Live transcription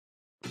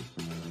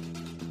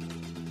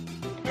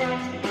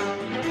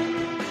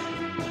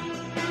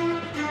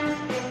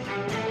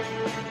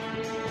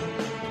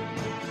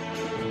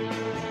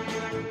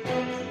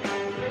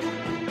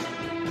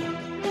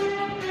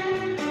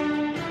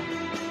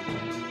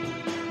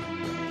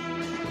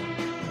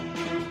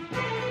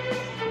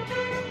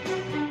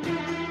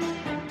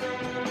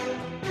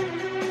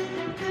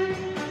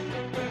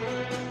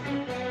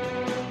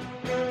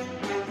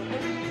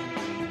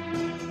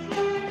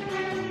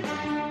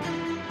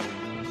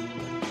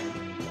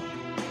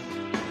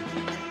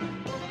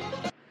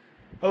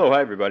Hello,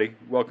 hi everybody.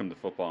 Welcome to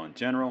Football in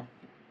General.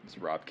 It's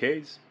Rob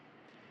Kays.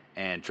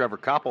 And Trevor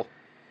Koppel.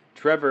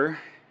 Trevor,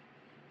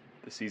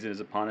 the season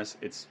is upon us.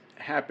 It's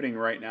happening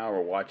right now.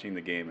 We're watching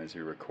the game as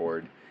we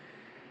record.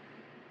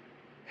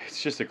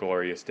 It's just a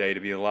glorious day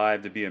to be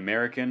alive, to be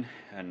American.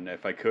 And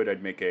if I could,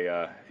 I'd make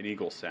an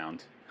eagle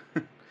sound.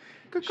 To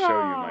show you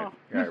my...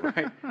 Yeah,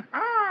 right?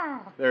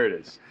 There it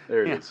is.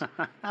 There it is.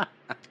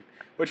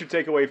 What's your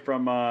takeaway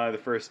from the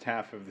first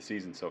half of the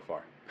season so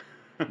far?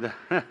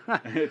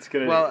 It's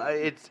gonna. Well,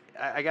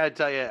 I got to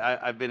tell you,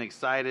 I've been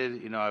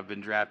excited. You know, I've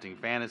been drafting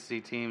fantasy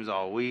teams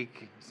all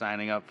week,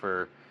 signing up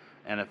for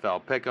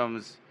NFL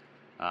pick'ems.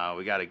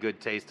 We got a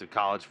good taste of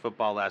college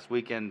football last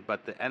weekend,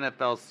 but the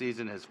NFL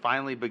season has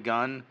finally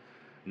begun.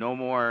 No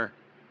more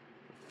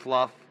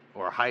fluff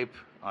or hype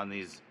on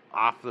these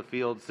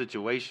off-the-field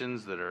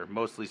situations that are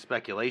mostly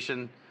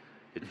speculation.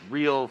 It's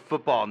real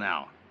football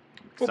now.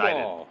 Excited.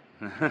 Football.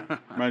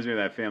 Reminds me of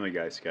that Family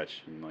Guy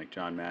sketch, and like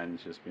John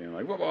Madden's just being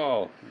like,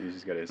 "Football!" He's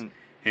just got his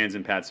hands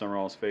in Pat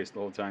Summerall's face the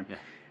whole time. Yeah.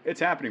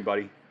 It's happening,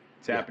 buddy.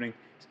 It's happening.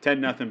 It's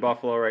 10-0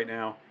 Buffalo right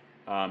now.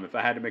 If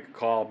I had to make a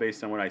call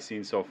based on what I've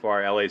seen so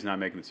far, LA's not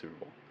making the Super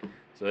Bowl.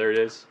 So there it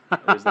is.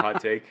 There's the hot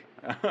take.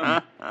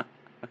 They're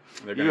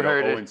going to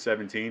go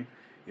 0-17.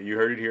 You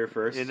heard it here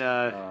first.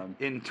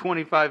 In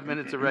 25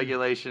 minutes of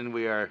regulation,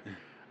 we are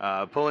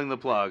pulling the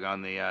plug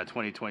on the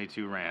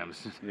 2022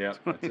 Rams. Yeah,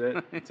 that's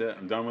it. That's it.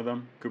 I'm done with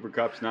him. Cooper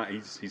Kupp's not. He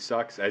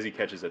sucks as he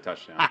catches a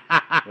touchdown.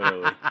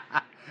 Literally.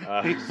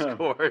 He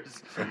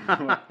scores.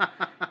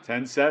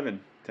 10-7.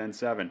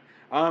 10-7.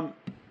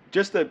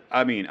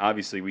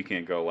 Obviously we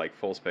can't go like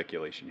full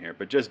speculation here,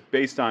 but just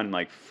based on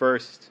like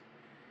first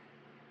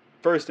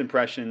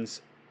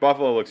impressions,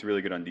 Buffalo looks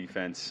really good on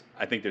defense.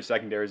 I think their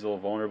secondary is a little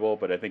vulnerable,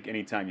 but I think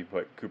anytime you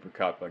put Cooper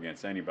Kupp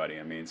against anybody,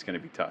 I mean, it's going to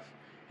be tough.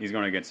 He's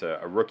going against a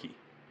rookie.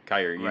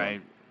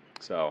 Right.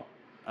 So,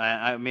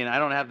 I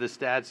don't have the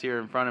stats here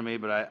in front of me,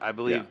 but I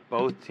believe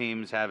both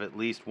teams have at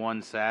least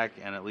one sack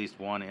and at least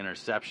one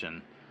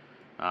interception.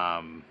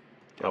 I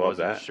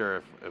wasn't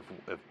sure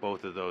if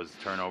both of those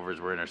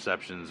turnovers were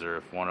interceptions or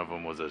if one of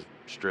them was a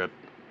strip.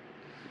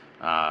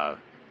 But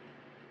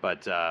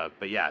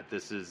yeah,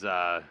 this is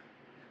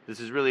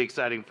really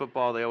exciting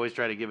football. They always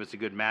try to give us a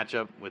good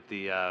matchup with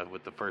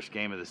the first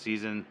game of the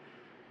season,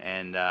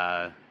 and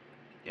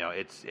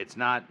it's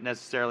not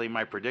necessarily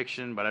my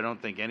prediction, but I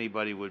don't think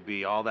anybody would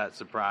be all that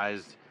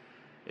surprised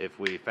if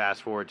we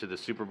fast forward to the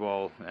Super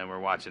Bowl and we're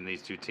watching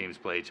these two teams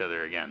play each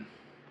other again.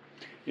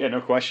 Yeah,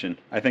 no question.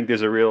 I think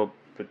there's a real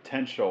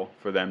potential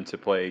for them to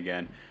play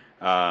again.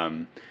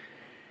 As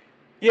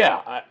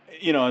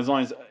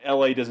long as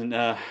LA doesn't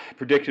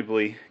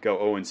predictably go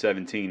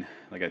 0-17,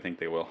 like I think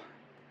they will.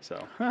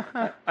 So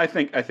I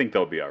think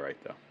they'll be all right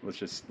though. Let's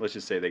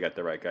just say they got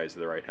the right guys at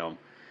the right helm.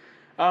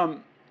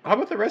 How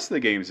about the rest of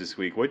the games this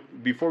week?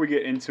 Before we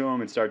get into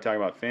them and start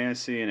talking about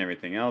fantasy and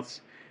everything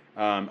else,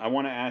 I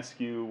want to ask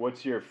you,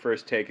 what's your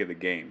first take of the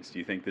games? Do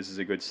you think this is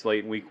a good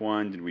slate in week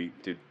one?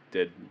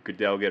 Did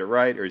Goodell get it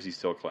right, or is he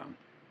still a clown?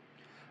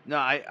 No,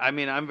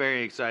 I'm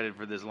very excited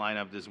for this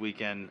lineup this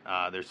weekend.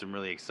 There's some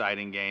really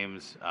exciting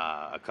games,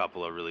 a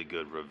couple of really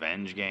good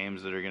revenge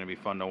games that are going to be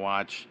fun to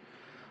watch.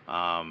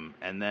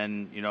 And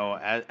then,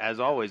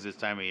 as always this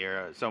time of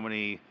year, so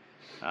many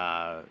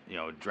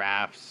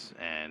drafts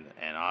and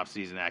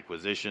off-season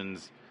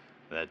acquisitions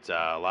that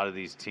a lot of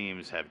these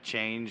teams have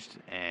changed,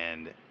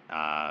 and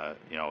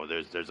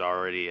there's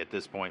already at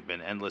this point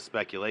been endless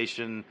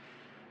speculation,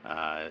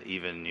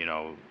 even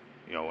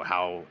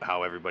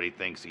how everybody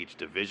thinks each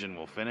division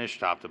will finish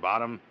top to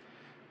bottom.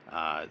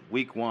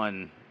 Week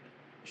one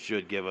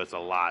should give us a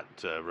lot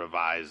to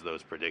revise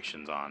those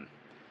predictions on,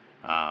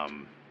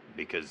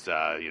 because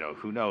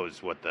who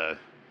knows what the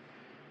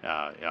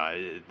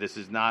this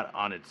is not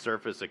on its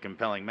surface a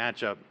compelling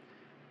matchup,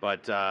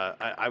 but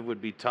it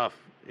would be tough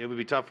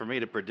for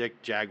me to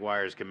predict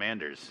Jaguars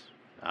Commanders,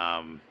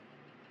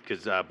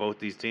 because both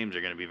these teams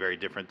are going to be very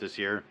different this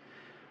year.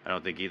 I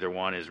don't think either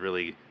one is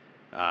really.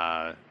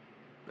 I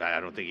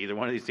don't think either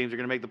one of these teams are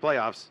going to make the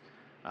playoffs,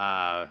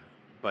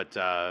 but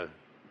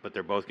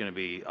they're both going to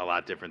be a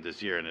lot different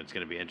this year, and it's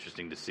going to be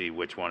interesting to see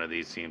which one of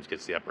these teams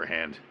gets the upper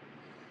hand.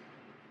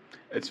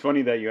 It's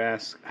funny that you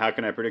ask, how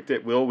can I predict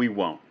it? We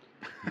won't.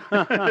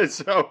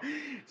 So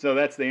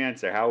that's the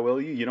answer. How will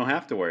you? You don't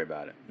have to worry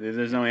about it.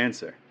 There's no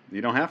answer.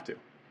 You don't have to.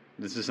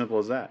 It's as simple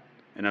as that.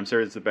 And I'm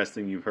sure it's the best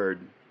thing you've heard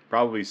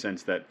probably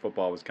since that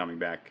football was coming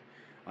back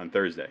on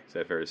Thursday. Is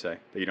that fair to say?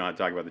 That you don't have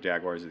to talk about the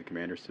Jaguars or the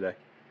Commanders today?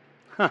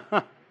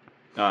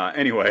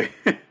 Anyway,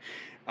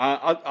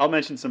 I'll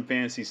mention some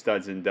fantasy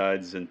studs and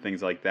duds and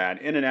things like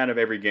that. In and out of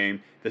every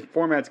game. The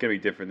format's going to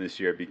be different this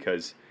year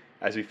because,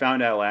 as we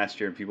found out last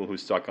year, and people who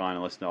stuck on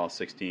and listened to all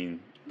 16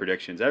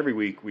 predictions every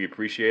week, we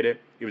appreciate it.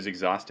 It was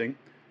exhausting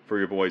for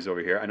your boys over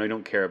here. I know you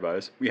don't care about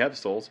us. We have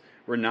souls.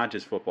 We're not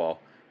just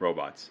football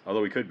robots,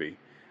 although we could be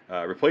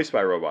replaced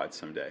by robots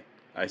someday.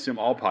 I assume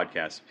all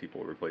podcast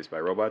people are replaced by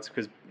robots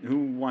because who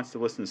wants to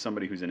listen to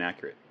somebody who's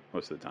inaccurate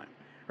most of the time,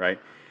 right?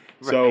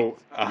 So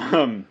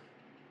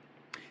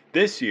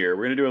this year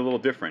we're going to do a little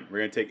different. We're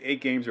going to take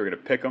 8 games. We're going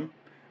to pick them.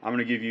 I'm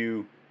going to give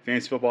you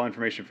fantasy football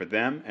information for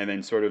them, and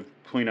then sort of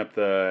clean up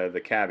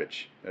the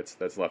cabbage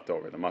that's left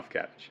over, the muff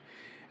cabbage.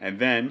 And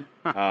then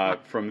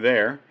from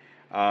there,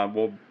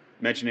 we'll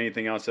mention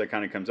anything else that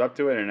kind of comes up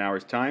to it in an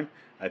hour's time.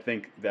 I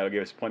think that'll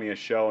give us plenty of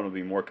show, and it'll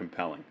be more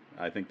compelling.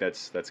 I think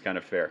that's kind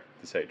of fair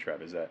to say,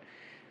 Trev.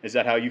 Is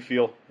that how you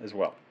feel as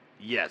well?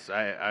 Yes,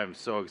 I'm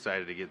so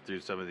excited to get through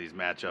some of these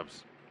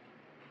matchups.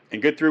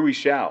 And get through we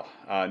shall.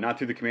 Not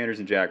through the Commanders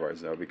and Jaguars,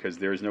 though, because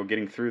there is no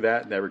getting through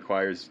that. That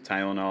requires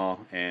Tylenol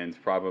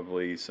and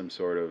probably some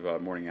sort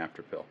of morning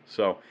after pill.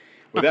 So,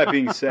 with that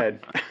being said,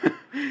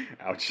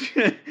 ouch.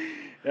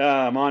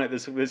 I'm on it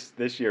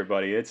this year,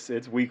 buddy. It's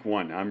week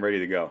 1. I'm ready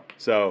to go.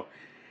 So,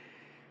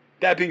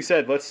 that being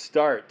said, let's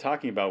start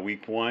talking about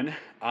week 1.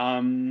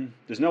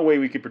 There's no way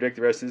we could predict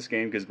the rest of this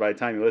game because by the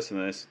time you listen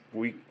to this,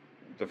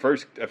 the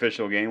first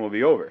official game will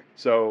be over.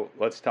 So,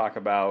 let's talk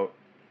about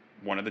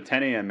one of the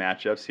 10 a.m.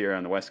 matchups here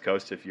on the West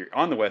Coast. If you're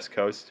on the West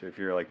Coast, if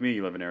you're like me,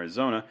 you live in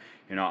Arizona,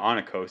 you're not on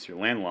a coast, you're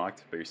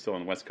landlocked, but you're still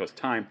on the West Coast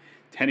time,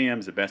 10 a.m.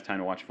 is the best time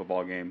to watch a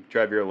football game.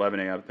 Trev, you're 11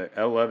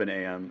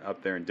 a.m.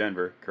 up there in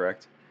Denver,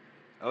 correct?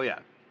 Oh, yeah.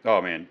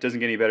 Oh, man, it doesn't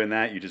get any better than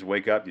that. You just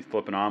wake up, you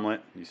flip an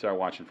omelet, you start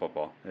watching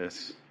football.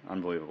 It's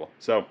unbelievable.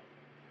 So,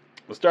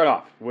 we'll start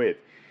off with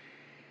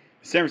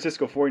the San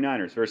Francisco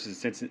 49ers versus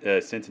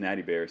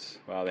Cincinnati Bears.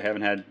 Wow, they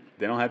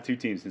don't have 2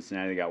 teams in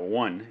Cincinnati. They got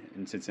 1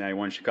 in Cincinnati,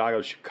 1 in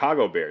Chicago.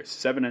 Chicago Bears,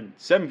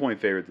 7-point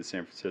favorite to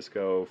San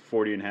Francisco,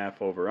 40.5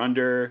 over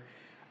under.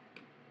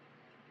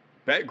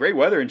 Great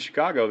weather in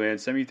Chicago, man.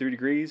 73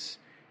 degrees.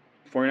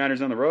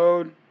 49ers on the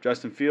road.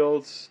 Justin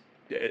Fields,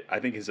 I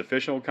think his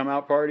official come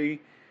out party.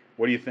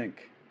 What do you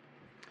think?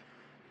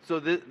 So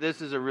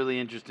this is a really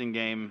interesting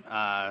game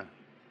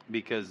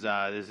because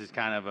this is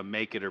kind of a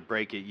make it or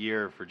break it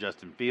year for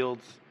Justin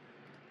Fields.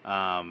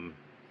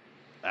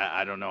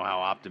 I don't know how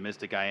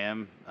optimistic I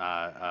am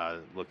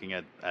looking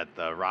at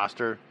the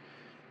roster,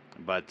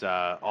 but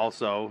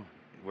also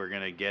we're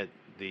going to get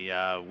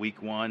the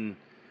week 1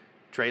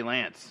 Trey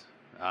Lance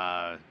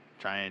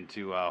trying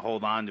to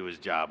hold on to his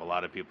job. A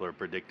lot of people are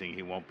predicting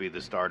he won't be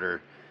the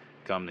starter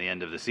come the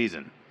end of the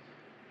season.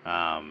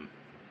 But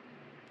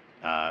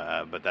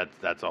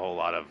that's a whole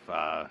lot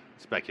of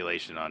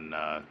speculation on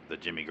the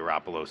Jimmy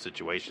Garoppolo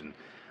situation.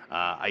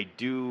 I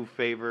do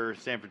favor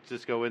San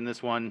Francisco in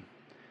this one.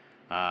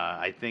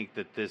 I think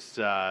that the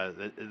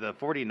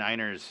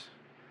 49ers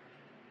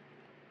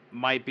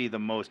might be the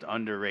most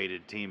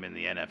underrated team in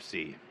the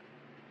NFC.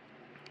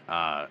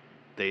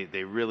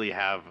 They really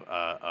have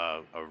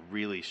a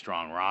really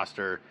strong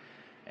roster,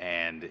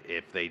 and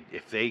if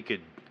they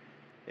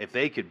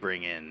could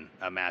bring in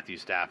a Matthew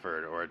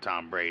Stafford or a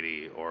Tom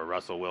Brady or a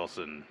Russell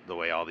Wilson, the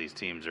way all these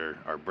teams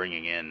are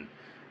bringing in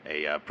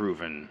a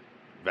proven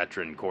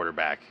veteran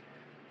quarterback,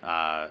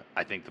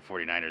 I think the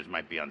 49ers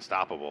might be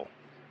unstoppable.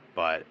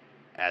 But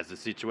as the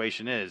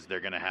situation is, they're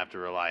going to have to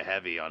rely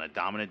heavy on a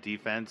dominant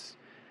defense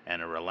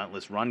and a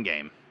relentless run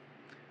game.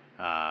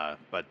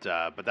 But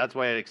that's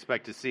what I'd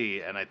expect to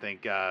see, and I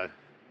think of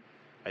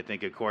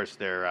course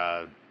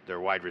their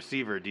wide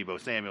receiver Deebo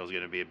Samuel is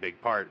going to be a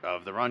big part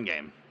of the run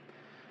game.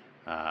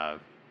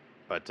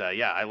 But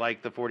I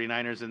like the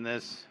 49ers in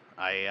this.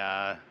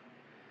 I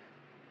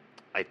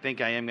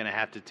think I am going to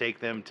have to take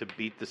them to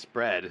beat the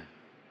spread,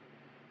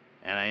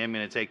 and I am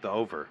going to take the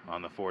over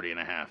on the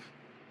 40.5.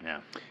 Yeah.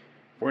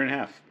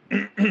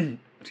 4.5.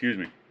 Excuse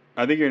me.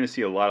 I think you're going to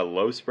see a lot of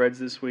low spreads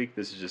this week.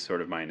 This is just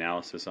sort of my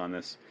analysis on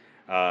this.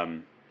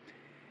 I'm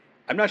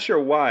not sure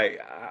why.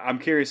 I'm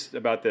curious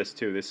about this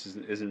too. This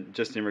isn't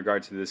just in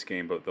regards to this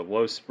game, but the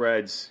low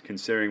spreads,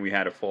 considering we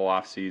had a full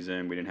off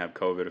season, we didn't have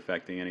COVID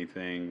affecting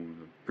anything.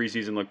 The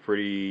preseason looked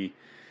pretty,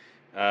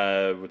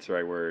 what's the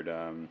right word,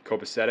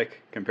 copacetic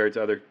compared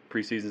to other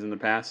preseasons in the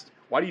past.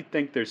 Why do you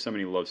think there's so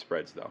many low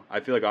spreads, though? I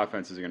feel like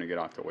offenses are going to get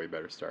off to a way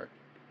better start.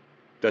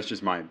 That's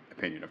just my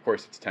opinion. Of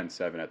course, it's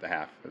 10-7 at the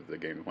half of the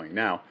game we're playing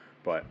now,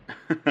 but,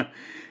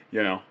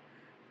 you know.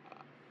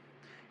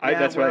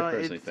 That's what I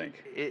personally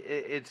think.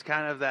 It's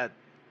kind of that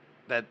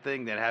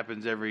thing that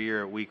happens every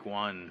year at week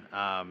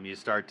 1. You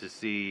start to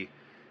see,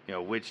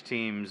 which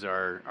teams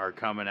are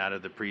coming out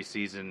of the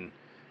preseason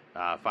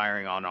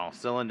firing on all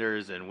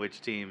cylinders, and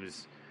which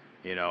teams,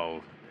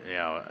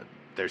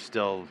 they're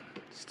still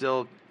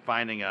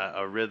finding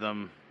a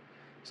rhythm,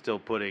 still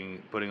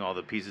putting all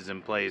the pieces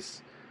in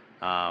place.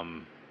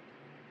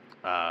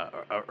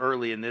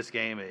 Early in this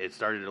game, it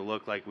started to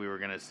look like we were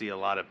going to see a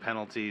lot of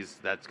penalties.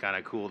 That's kind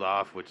of cooled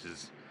off, which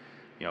is,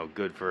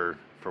 good for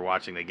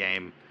watching the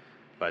game.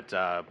 But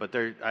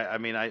there,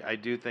 I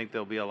do think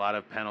there'll be a lot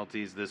of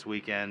penalties this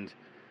weekend,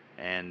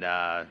 and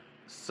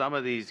some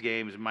of these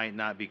games might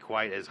not be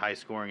quite as high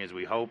scoring as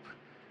we hope.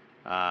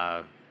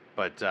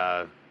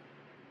 But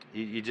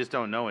you just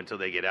don't know until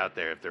they get out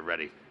there if they're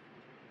ready.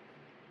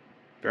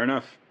 Fair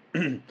enough.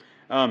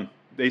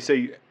 They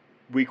say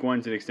week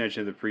 1's an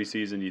extension of the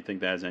preseason. Do you think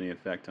that has any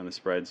effect on the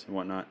spreads and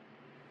whatnot?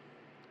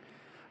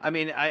 I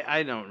mean,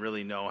 I don't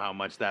really know how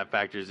much that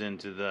factors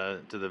into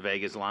the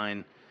Vegas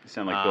line. You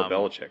sound like Bill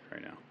Belichick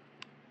right now.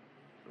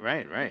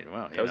 Right.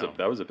 Well,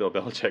 that was a Bill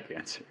Belichick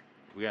answer.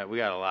 we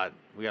got a lot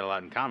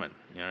in common.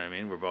 You know what I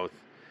mean? We're both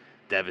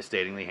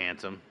devastatingly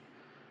handsome,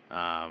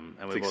 and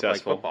we both like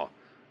Successful. football.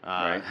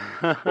 Right.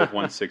 Both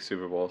won 6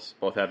 Super Bowls.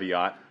 Both have a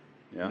yacht.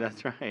 Yeah.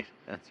 That's right.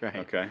 That's right.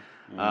 Okay.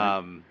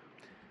 All right.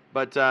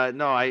 But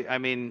no, I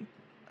mean,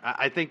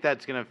 I think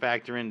that's going to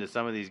factor into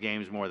some of these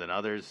games more than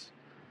others.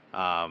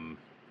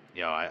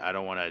 You know, I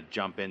don't want to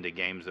jump into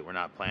games that we're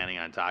not planning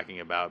on talking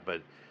about,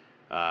 but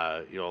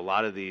you know, a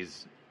lot of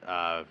these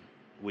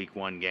week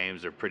 1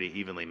 games are pretty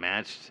evenly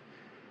matched.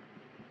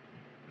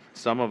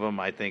 Some of them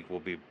I think will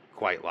be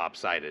quite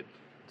lopsided.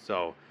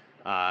 So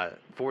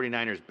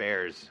 49ers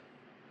Bears,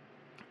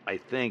 I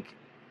think,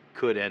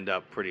 could end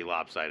up pretty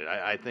lopsided.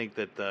 I think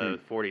that the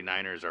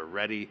 49ers are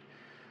ready.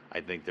 I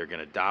think they're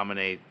going to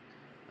dominate.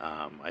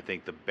 I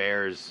think the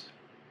Bears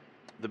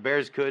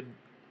could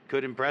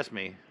impress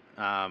me.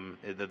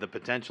 The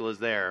potential is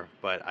there,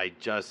 but I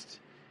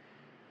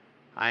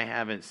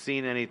haven't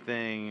seen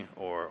anything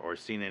or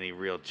seen any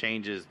real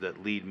changes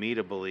that lead me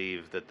to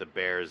believe that the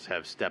Bears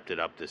have stepped it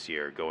up this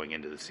year going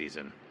into the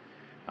season.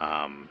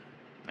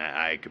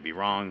 I could be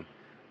wrong,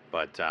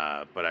 but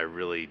I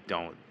really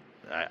don't.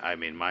 I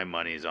mean, my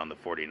money's on the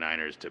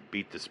 49ers to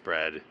beat the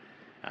spread.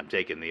 I'm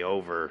taking the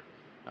over,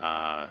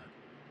 and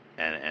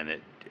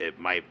it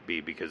might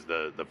be because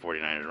the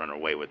 49ers run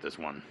away with this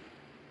one.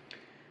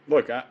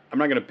 Look, I'm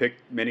not going to pick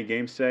many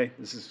games today.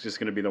 This is just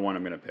going to be the one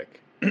I'm going to pick.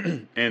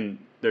 And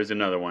there's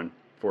another one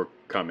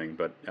coming,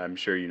 but I'm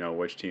sure you know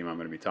which team I'm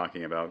going to be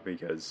talking about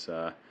because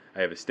I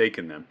have a stake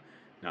in them.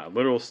 Not a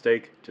literal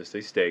stake, just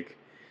a stake.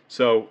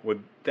 So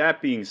with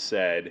that being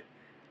said,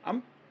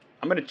 I'm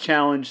going to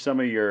challenge I'm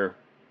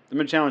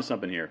going to challenge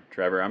something here,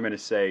 Trevor. I'm going to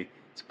say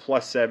it's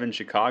 +7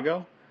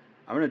 Chicago.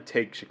 I'm going to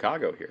take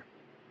Chicago here.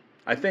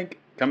 I think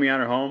coming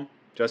out at home,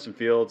 Justin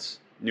Fields,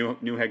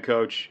 new head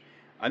coach.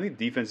 I think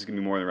the defense is going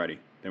to be more than ready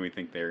than we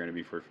think they're going to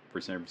be for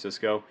San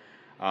Francisco.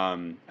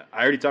 I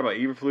already talked about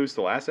Eberflus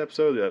the last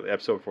episode. The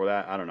episode before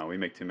that, I don't know. We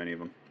make too many of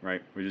them,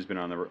 right? We've just been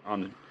on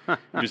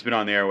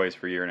the airways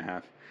for a year and a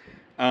half.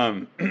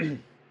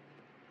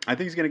 I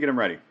think he's going to get them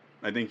ready.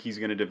 I think he's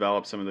going to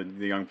develop some of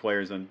the young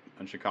players on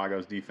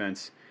Chicago's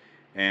defense,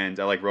 and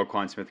I like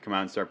Roquan Smith to come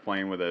out and start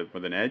playing with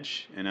an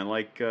edge. And I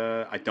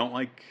don't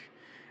like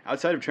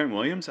outside of Trent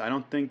Williams. I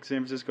don't think San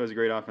Francisco has a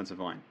great offensive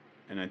line.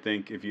 And I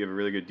think if you have a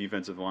really good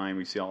defensive line,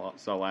 we saw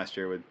last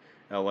year with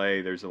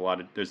LA, there's a lot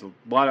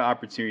of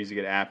opportunities to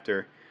get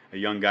after a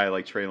young guy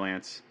like Trey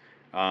Lance,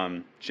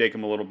 shake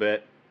him a little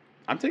bit.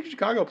 I'm taking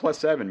Chicago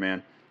 +7,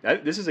 man.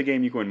 This is a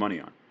game you can win money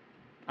on.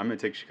 I'm going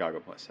to take Chicago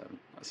 +7.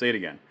 I'll say it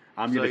again.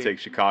 I'm going to take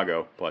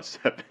Chicago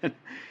 +7.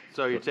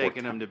 So you're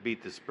taking them to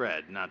beat the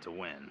spread, not to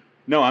win.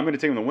 No, I'm going to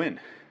take them to win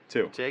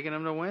too. Taking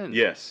them to win.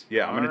 Yes,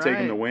 yeah, I'm going to take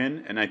them to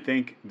win, and I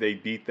think they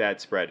beat that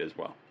spread as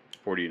well,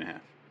 40.5.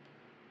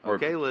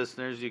 Okay,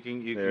 listeners, you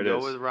can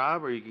go with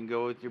Rob, or you can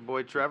go with your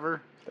boy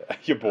Trevor.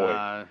 Your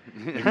boy.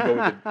 You can go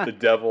with the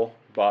devil,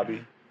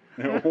 Bobby,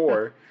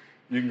 or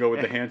you can go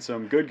with the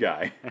handsome good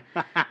guy,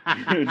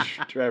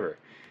 Trevor.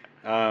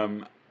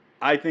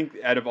 I think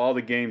out of all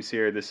the games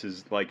here, this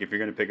is like if you're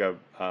going to pick up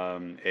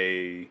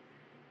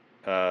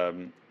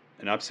an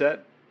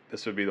upset,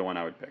 this would be the one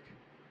I would pick.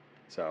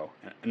 So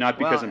not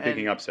because I'm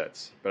picking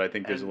upsets, but I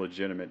think there's a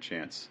legitimate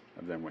chance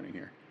of them winning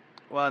here.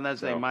 Well, and that's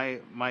the thing.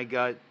 My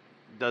gut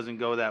doesn't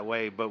go that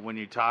way, but when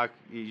you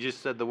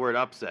just said the word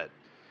upset.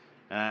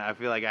 I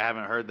feel like I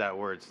haven't heard that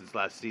word since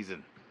last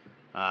season.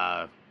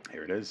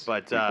 Here it is.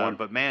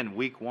 But man,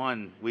 week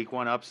one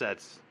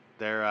upsets,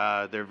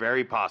 they're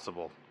very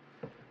possible.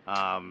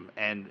 And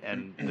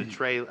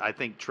I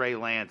think Trey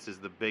Lance is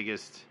the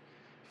biggest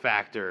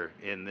factor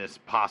in this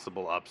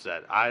possible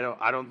upset.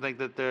 I don't think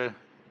that the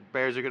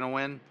Bears are going to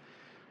win,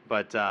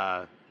 but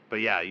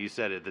yeah, you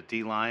said it. The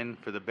D line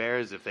for the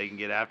Bears, if they can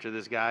get after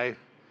this guy,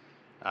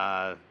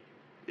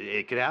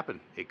 it could happen.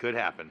 It could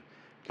happen.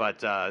 But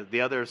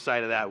the other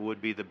side of that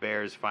would be the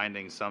Bears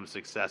finding some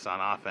success on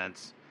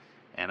offense,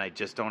 and I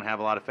just don't have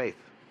a lot of faith.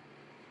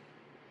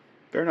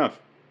 Fair enough.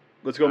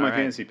 Let's go with my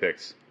fantasy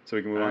picks so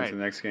we can move on to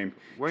the next game.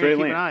 We're going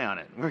to keep an eye on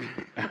it.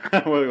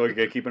 We're going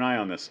to keep an eye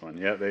on this one.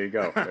 Yeah, there you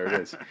go. There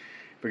it is.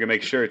 If we can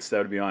make shirts, that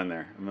would be on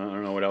there. I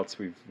don't know what else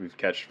we've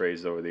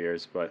catchphrased over the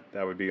years, but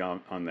that would be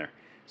on there.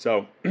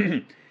 So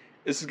this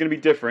is going to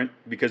be different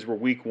because we're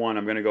week 1.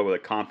 I'm going to go with a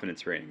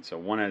confidence rating, so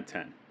 1 out of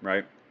 10,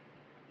 right?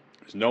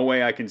 There's no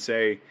way I can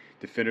say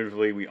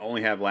definitively we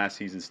only have last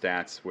season's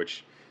stats,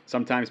 which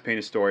sometimes paint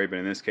a story, but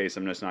in this case,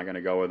 I'm just not going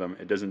to go with them.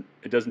 It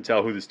doesn't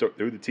tell who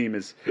the team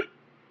is.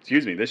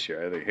 Excuse me, this year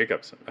I have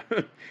hiccups.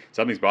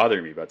 Something's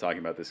bothering me about talking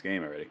about this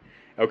game already.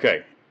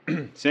 Okay,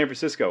 San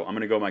Francisco. I'm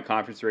going to go with my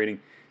conference rating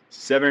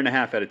 7.5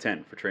 out of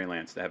 10 for Trey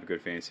Lance to have a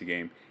good fantasy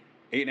game.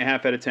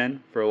 8.5 out of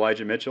 10 for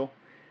Elijah Mitchell.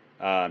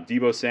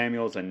 Deebo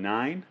Samuel's a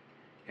 9,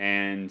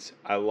 and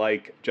I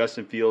like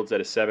Justin Fields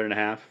at a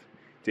 7.5.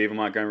 David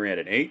Montgomery at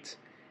an 8,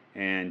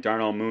 and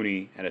Darnell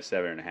Mooney at a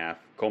 7.5.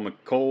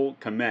 Cole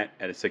Kmet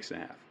at a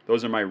 6.5.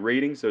 Those are my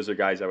ratings. Those are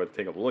guys I would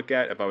take a look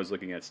at if I was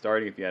looking at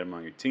starting, if you had them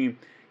on your team.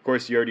 Of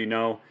course, you already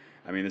know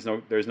I mean,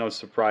 there's no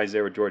surprise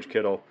there with George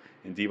Kittle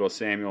and Deebo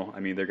Samuel. I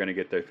mean, they're going to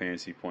get their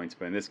fantasy points,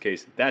 but in this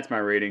case, that's my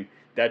rating.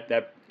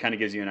 That kind of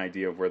gives you an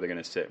idea of where they're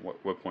going to sit,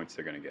 what points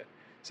they're going to get.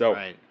 So,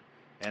 right,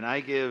 and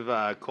I give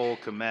Cole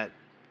Kmet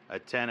a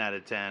 10 out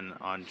of 10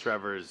 on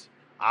Trevor's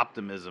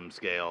optimism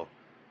scale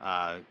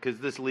because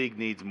this league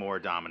needs more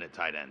dominant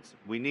tight ends.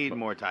 We need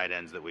more tight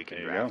ends that we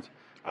can draft.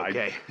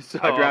 Okay, so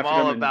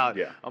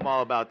I'm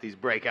all about these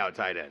breakout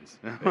tight ends.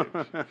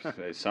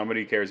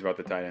 Somebody cares about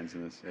the tight ends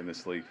in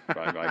this league.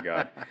 By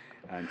God,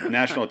 and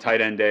National Tight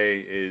End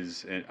Day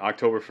is in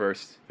October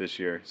 1st this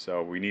year,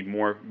 so we need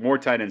more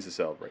tight ends to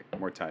celebrate.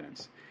 More tight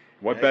ends.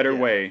 What better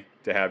way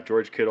to have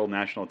George Kittle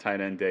National Tight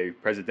End Day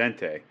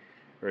Presidente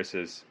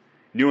versus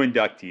new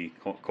inductee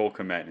Cole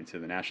Kmet into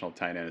the National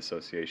Tight End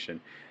Association?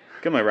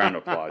 Give him a round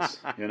of applause.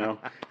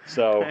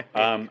 So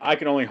I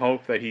can only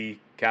hope that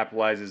he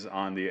capitalizes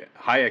on the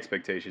high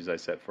expectations I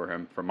set for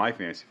him for my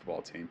fantasy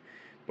football team,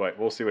 but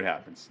we'll see what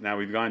happens. Now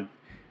we've gone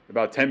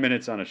about 10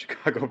 minutes on a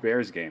Chicago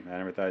Bears game. I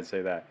never thought I'd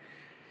say that.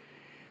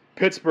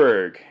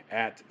 Pittsburgh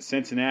at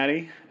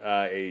Cincinnati,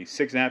 a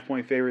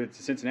 6.5-point favorite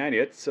to Cincinnati.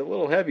 It's a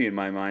little heavy in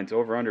my mind. It's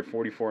over under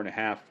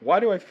 44.5.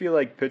 Why do I feel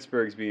like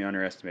Pittsburgh's being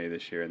underestimated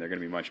this year, and they're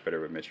going to be much better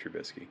with Mitch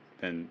Trubisky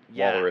than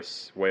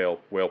Walrus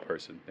whale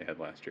person they had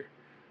last year?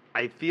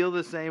 I feel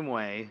the same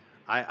way.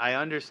 I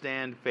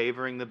understand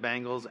favoring the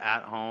Bengals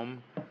at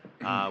home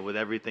with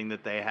everything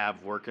that they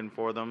have working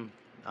for them.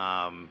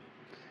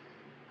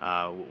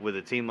 With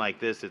a team like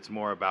this, it's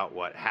more about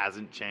what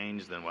hasn't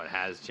changed than what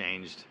has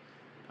changed.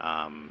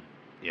 The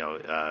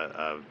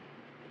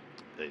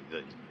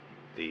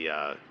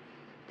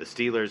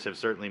Steelers have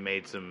certainly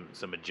made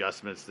some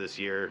adjustments this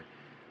year.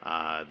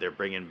 They're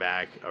bringing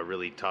back a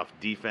really tough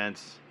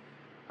defense.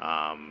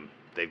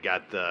 They've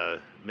got the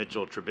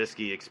Mitchell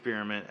Trubisky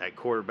experiment at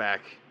quarterback.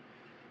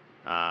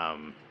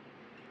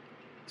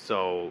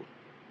 So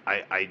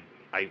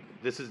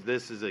this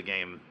is a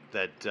game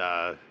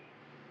that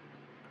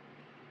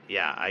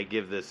I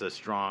give this a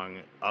strong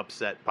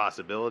upset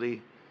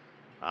possibility.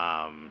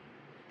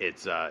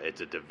 It's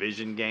a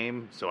division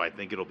game, so I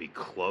think it'll be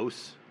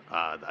close.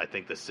 I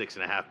think the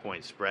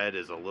 6.5-point spread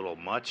is a little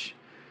much.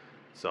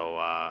 So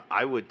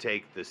I would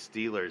take the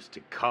Steelers to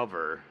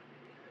cover,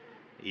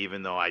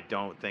 even though I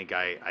don't think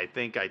I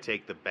think I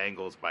take the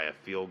Bengals by a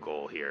field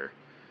goal here.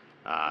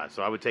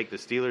 So I would take the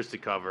Steelers to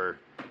cover.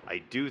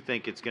 I do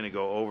think it's going to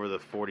go over the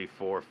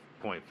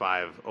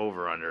 44.5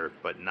 over-under,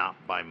 but not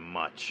by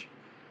much.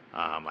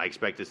 I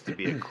expect this to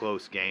be a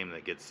close game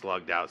that gets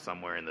slugged out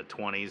somewhere in the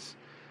 20s.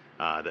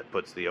 That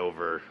puts the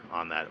over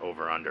on that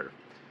over-under.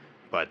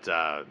 But,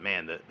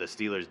 man, the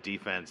Steelers'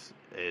 defense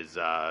is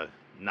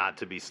not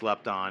to be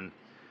slept on.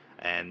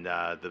 And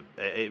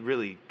it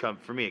really,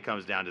 for me, it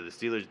comes down to the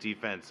Steelers'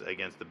 defense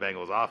against the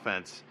Bengals'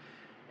 offense.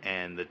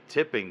 And the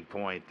tipping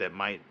point that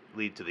might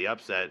lead to the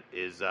upset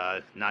is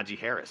Najee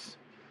Harris.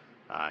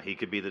 He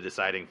could be the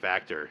deciding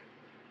factor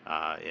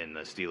in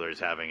the Steelers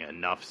having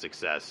enough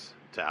success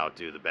to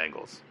outdo the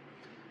Bengals.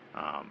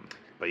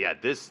 But yeah,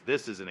 this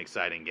is an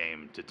exciting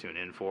game to tune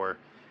in for.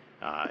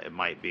 It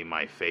might be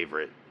my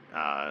favorite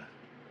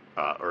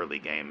early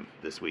game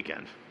this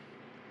weekend.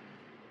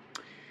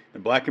 The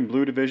black and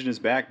blue division is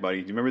back,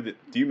 buddy. Do you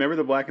remember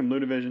the black and blue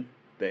division?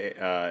 The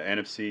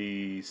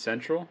NFC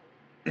Central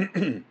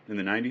in the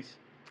 90s?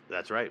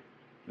 That's right.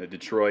 The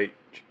Detroit,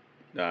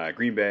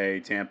 Green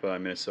Bay, Tampa,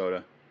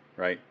 Minnesota,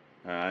 right?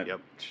 Yep.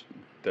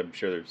 I'm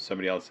sure there's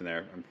somebody else in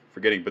there. I'm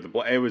forgetting, but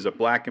it was a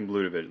black and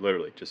blue division,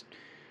 literally. Just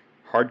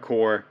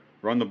hardcore,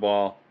 run the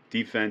ball,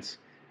 defense.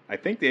 I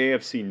think the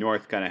AFC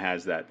North kind of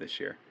has that this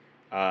year.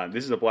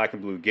 This is a black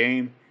and blue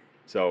game.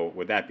 So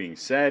with that being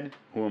said,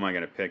 who am I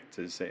going to pick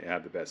to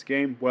have the best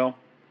game? Well,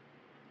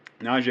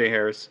 Najee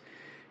Harris,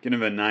 give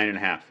him a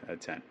 9.5 out of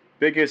 10.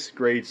 Biggest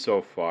grade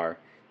so far.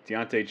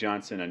 Deontay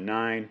Johnson, a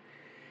 9.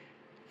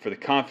 For the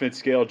confidence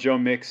scale, Joe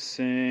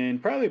Mixon,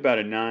 probably about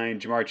a 9.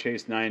 Jamar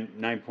Chase,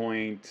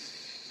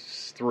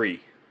 9.3.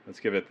 Let's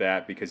give it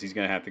that because he's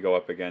going to have to go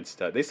up against...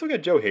 they still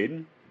got Joe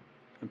Hayden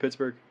in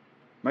Pittsburgh.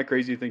 Am I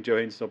crazy to think Joe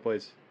Hayden still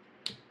plays?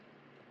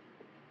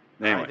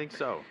 Anyway. I think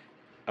so.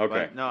 Okay.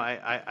 But no,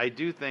 I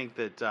do think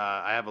that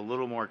I have a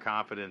little more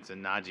confidence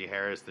in Najee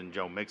Harris than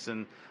Joe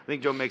Mixon. I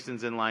think Joe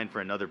Mixon's in line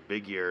for another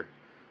big year.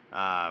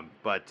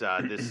 But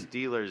this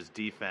Steelers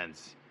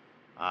defense,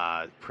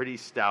 pretty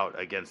stout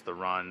against the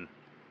run.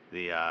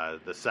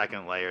 The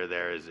second layer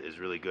there is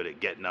really good at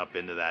getting up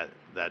into that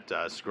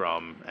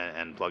scrum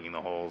and plugging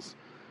the holes.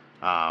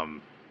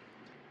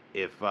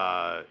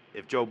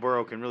 If Joe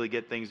Burrow can really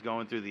get things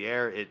going through the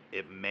air,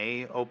 it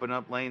may open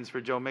up lanes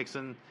for Joe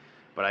Mixon.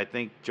 But I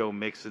think Joe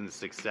Mixon's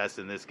success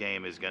in this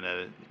game is going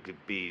to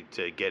be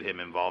to get him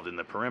involved in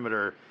the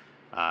perimeter,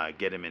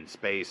 get him in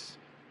space,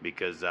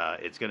 because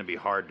it's going to be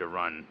hard to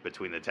run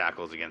between the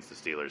tackles against the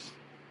Steelers.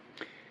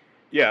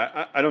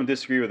 Yeah, I don't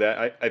disagree with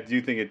that. I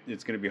do think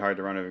it's going to be hard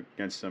to run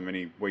against them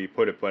any way you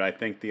put it, but I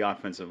think the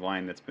offensive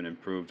line that's been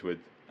improved with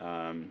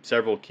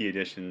several key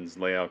additions,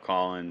 La'el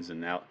Collins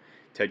and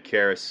Ted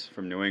Karras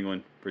from New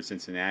England for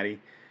Cincinnati,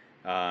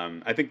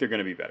 I think they're going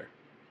to be better.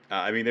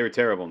 I mean, they were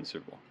terrible in the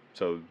Super Bowl.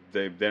 so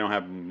they don't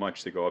have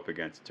much to go up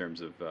against in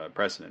terms of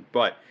precedent.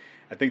 But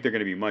I think they're going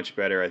to be much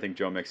better. I think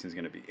Joe Mixon's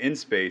going to be in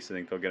space. I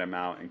think they'll get him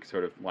out and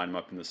sort of line him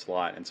up in the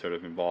slot and sort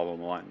of involve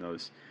him a lot in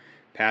those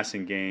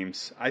passing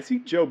games. I see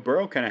Joe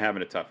Burrow kind of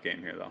having a tough game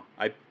here,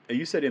 though.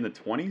 You said in the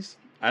 20s.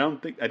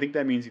 I think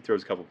that means he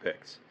throws a couple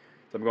picks.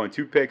 So I'm going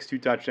 2 picks, 2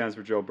 touchdowns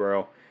for Joe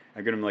Burrow.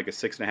 I give him like a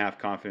 6.5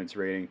 confidence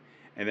rating.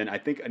 And then I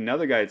think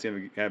another guy that's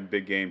going to have a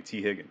big game,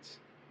 T. Higgins.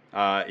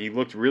 He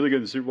looked really good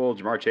in the Super Bowl.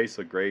 Jamar Chase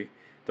looked great.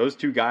 Those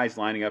 2 guys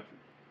lining up,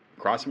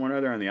 crossing one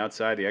another on the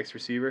outside, the X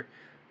receiver.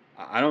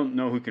 I don't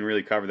know who can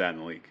really cover that in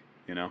the league.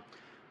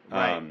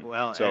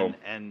 Right.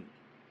 And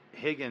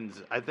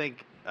Higgins, I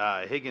think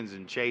Higgins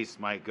and Chase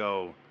might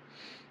go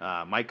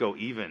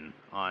even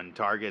on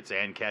targets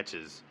and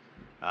catches,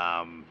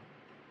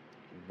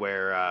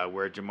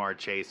 where Jamar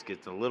Chase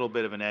gets a little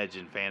bit of an edge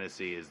in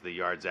fantasy is the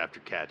yards after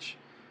catch.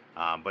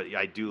 But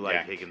I do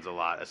like Higgins a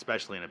lot,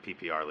 especially in a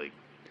PPR league.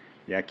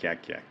 Yak.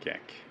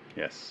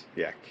 Yes,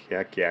 yak.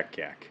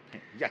 Yak.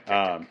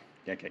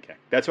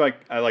 That's why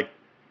I like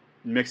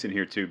Mixon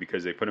here too,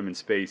 because they put him in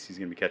space. He's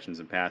going to be catching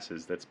some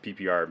passes. That's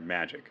PPR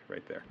magic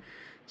right there.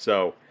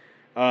 So,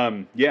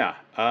 TJ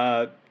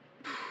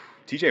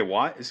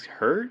Watt is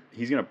hurt.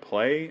 He's going to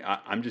play.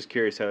 I'm just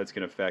curious how that's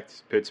going to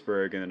affect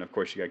Pittsburgh. And then, of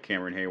course, you got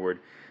Cameron Hayward,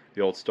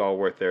 the old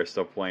stalwart there,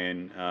 still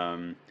playing.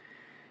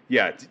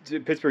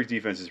 Pittsburgh's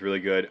defense is really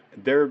good.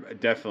 They're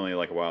definitely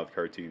like a wild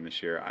card team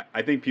this year.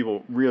 I think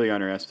people really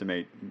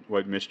underestimate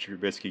what Mitch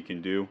Trubisky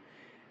can do.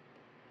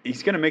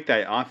 He's going to make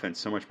that offense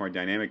so much more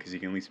dynamic because he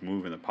can at least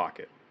move in the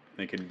pocket.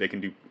 They can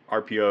do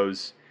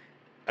RPOs.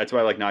 That's why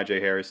I like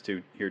Najee Harris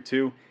here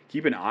too.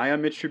 Keep an eye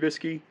on Mitch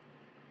Trubisky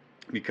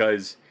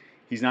because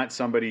he's not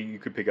somebody you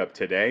could pick up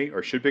today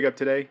or should pick up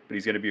today, but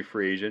he's going to be a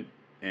free agent,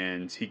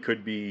 and he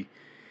could be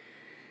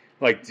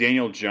like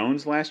Daniel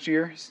Jones last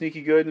year,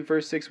 sneaky good in the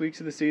first 6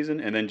 weeks of the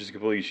season, and then just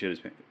completely shit his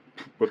pants.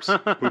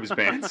 Poop his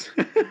pants.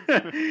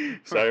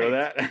 Sorry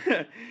about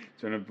that.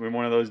 It's been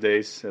one of those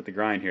days at the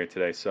grind here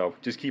today. So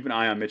just keep an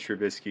eye on Mitch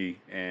Trubisky,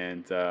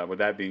 and with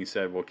that being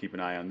said, we'll keep an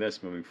eye on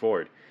this moving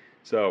forward.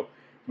 So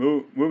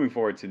moving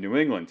forward to New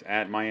England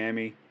at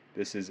Miami.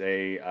 This is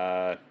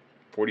a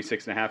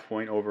 46.5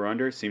 point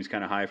over-under. Seems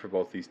kind of high for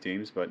both these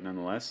teams, but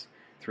nonetheless,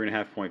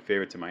 3.5 point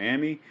favorite to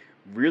Miami.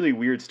 Really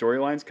weird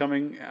storylines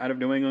coming out of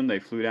New England. They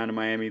flew down to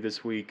Miami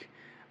this week.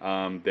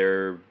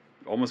 They're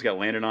almost got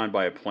landed on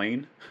by a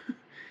plane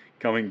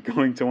going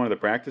to one of the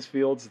practice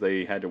fields.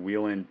 They had to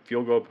wheel in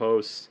field goal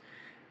posts.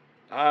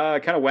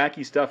 Kind of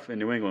wacky stuff in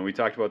New England. We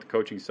talked about the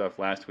coaching stuff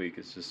last week.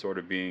 It's just sort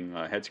of being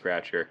a head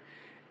scratcher.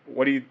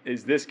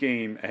 Is this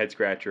game a head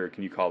scratcher? Or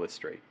can you call this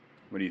straight?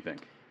 What do you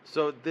think?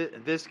 So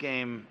this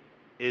game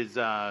is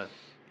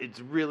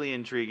it's really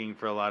intriguing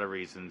for a lot of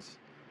reasons.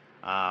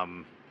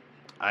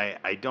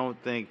 I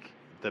don't think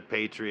the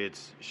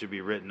Patriots should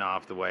be written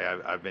off the way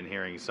I've been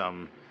hearing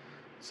some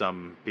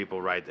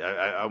people write.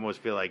 I almost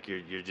feel like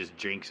you're just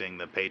jinxing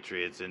the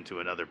Patriots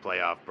into another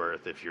playoff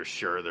berth if you're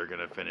sure they're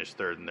going to finish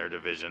third in their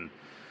division.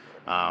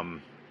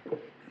 You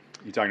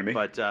talking to me?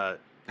 But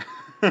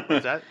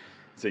what's that?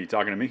 So you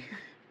talking to me?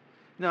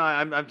 No,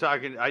 I'm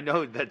talking. I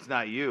know that's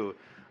not you.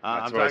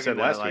 That's I'm what I talking said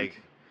last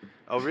week.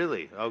 Oh,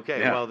 really?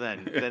 Okay. Yeah. Well,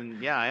 then,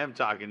 yeah, I am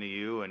talking to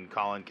you and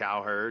Colin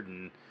Cowherd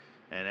and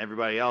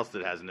everybody else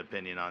that has an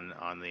opinion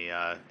on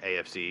the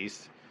AFC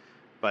East.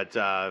 But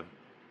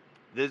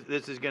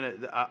this is gonna.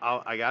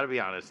 I got to be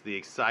honest. The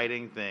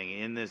exciting thing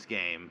in this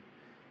game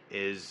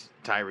is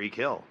Tyreek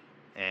Hill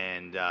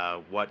and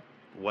what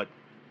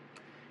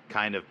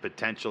kind of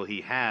potential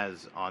he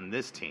has on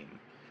this team.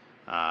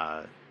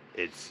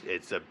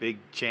 It's a big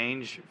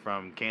change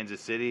from Kansas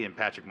City and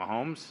Patrick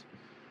Mahomes.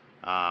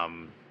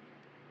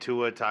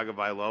 Tua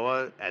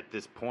Tagovailoa at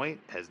this point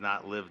has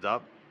not lived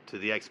up to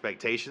the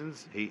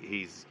expectations.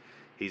 He's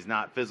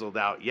not fizzled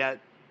out yet,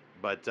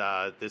 but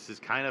this is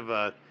kind of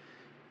I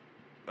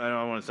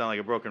don't want to sound like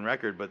a broken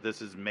record, but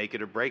this is make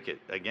it or break it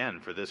again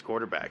for this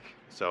quarterback.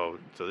 So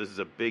this is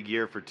a big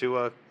year for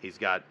Tua. He's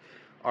got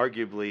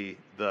arguably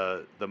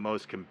the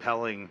most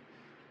compelling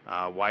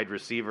wide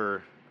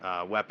receiver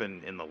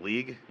weapon in the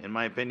league, in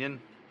my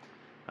opinion.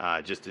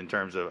 Just in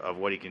terms of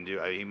what he can do.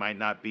 He might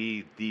not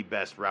be the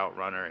best route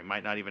runner. He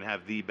might not even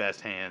have the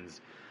best hands,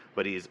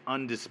 but he is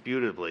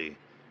undisputably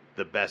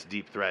the best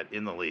deep threat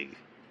in the league.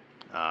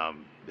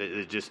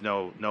 There's just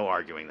no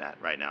arguing that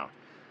right now.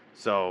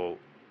 So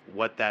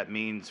what that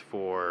means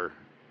for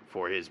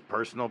his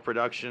personal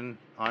production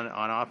on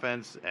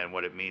offense and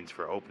what it means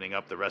for opening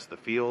up the rest of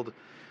the field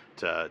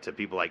to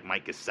people like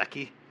Mike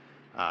Gesicki.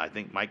 I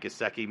think Mike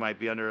Gesicki might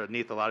be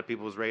underneath a lot of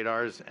people's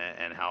radars,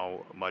 and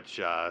how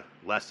much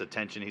less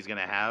attention he's going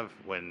to have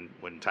when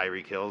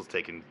Tyreek Hill's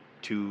taking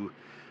two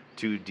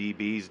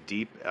DBs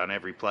deep on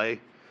every play.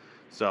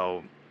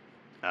 So,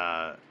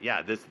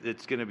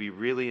 it's going to be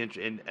really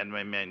interesting. And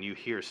man, you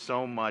hear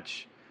so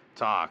much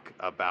talk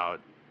about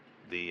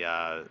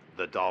the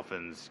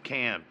Dolphins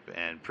camp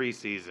and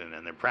preseason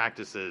and their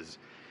practices,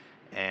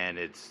 and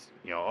it's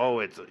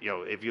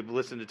if you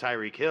listen to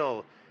Tyreek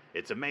Hill,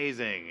 it's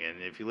amazing.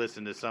 And if you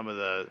listen to some of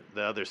the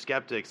other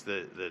skeptics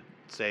that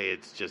say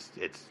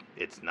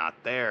it's not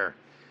there.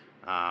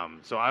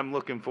 So I'm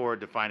looking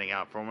forward to finding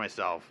out for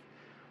myself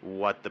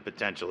what the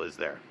potential is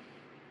there.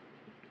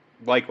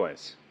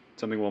 Likewise,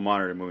 something we'll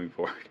monitor moving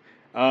forward.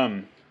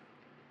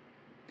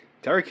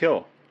 Tyreek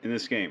Hill in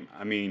this game.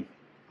 I mean,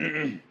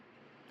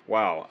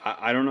 wow.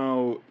 I don't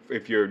know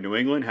if you're New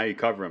England, how you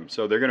cover him.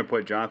 So they're going to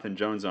put Jonathan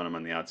Jones on him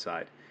on the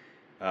outside.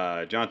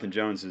 Jonathan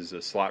Jones is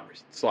a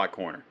slot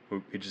corner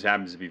who just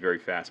happens to be very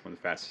fast, one of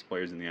the fastest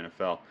players in the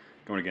NFL,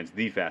 going against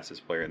the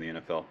fastest player in the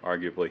NFL,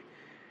 arguably.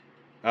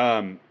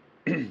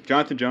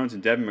 Jonathan Jones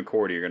and Devin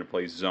McCourty are going to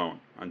play zone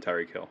on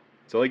Tyreek Hill.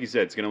 So like you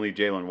said, it's going to leave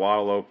Jalen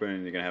Waddle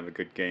open. You're going to have a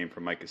good game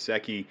from Mike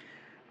Gesicki.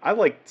 I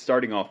like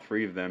starting all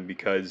three of them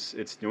because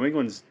it's New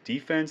England's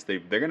defense. They're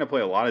going to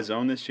play a lot of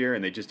zone this year,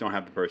 and they just don't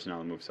have the personnel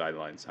to move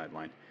sideline to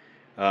sideline.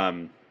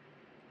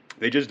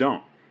 They just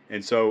don't.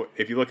 And so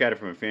if you look at it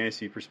from a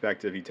fantasy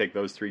perspective, you take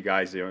those three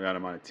guys, you got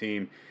them on a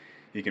team.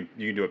 You can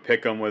do a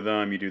pick 'em with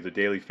them. You do the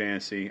daily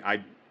fantasy.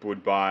 I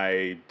would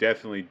buy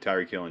definitely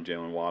Tyreek Hill and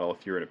Jalen Waddle.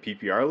 If you're in a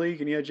PPR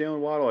league and you had Jalen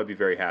Waddle, I'd be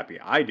very happy.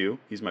 I do.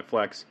 He's my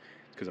flex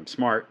because I'm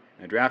smart.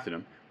 I drafted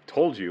him.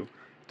 Told you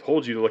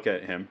to look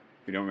at him.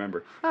 If you don't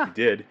remember, I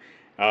did.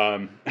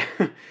 In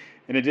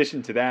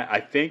addition to that, I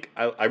think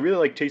I really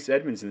like Chase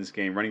Edmonds in this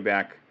game, running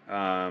back.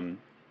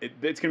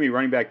 It's going to be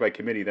running back by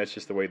committee. That's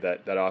just the way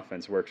that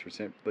offense works for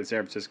the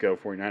San Francisco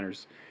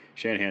 49ers,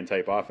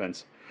 Shanahan-type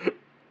offense.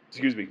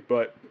 Excuse me.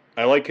 But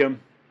I like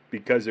him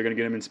because they're going to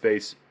get him in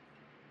space.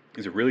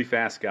 He's a really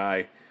fast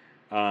guy.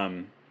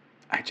 New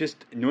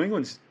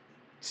England's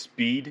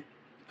speed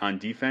on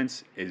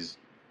defense is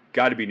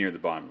got to be near the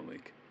bottom of the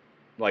league.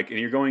 And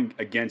you're going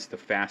against the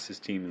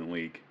fastest team in the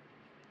league.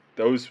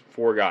 Those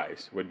four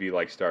guys would be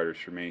like starters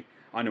for me.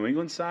 On New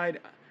England's side,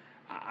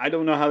 I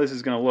don't know how this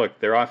is going to look.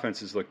 Their offense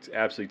has looked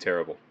absolutely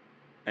terrible.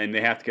 And they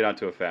have to get out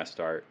to a fast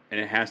start. And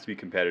it has to be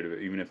competitive.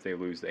 Even if they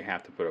lose, they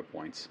have to put up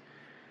points.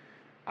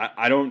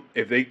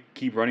 If they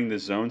keep running the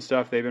zone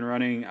stuff they've been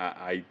running,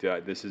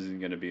 this isn't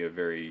going to be a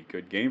very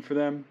good game for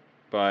them.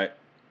 But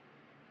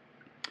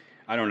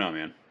I don't know,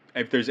 man.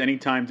 If there's any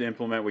time to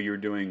implement what you were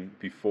doing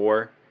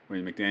before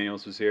when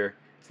McDaniels was here,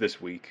 it's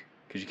this week.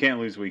 Because you can't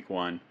lose week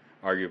one,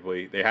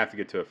 arguably. They have to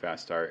get to a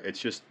fast start. It's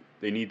just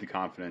they need the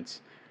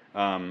confidence.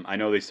 I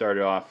know they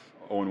started off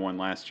 0-1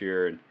 last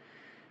year and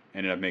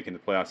ended up making the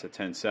playoffs at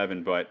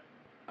 10-7, but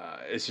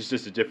it's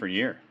just a different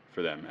year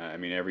for them. I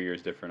mean, every year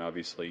is different,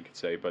 obviously, you could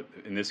say. But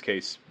in this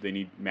case, they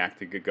need Mac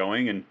to get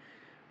going. And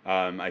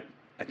I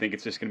think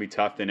it's just going to be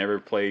tough. They never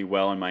play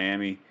well in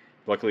Miami.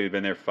 Luckily, they've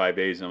been there for 5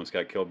 days and almost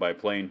got killed by a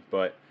plane.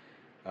 But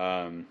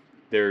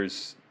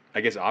there's,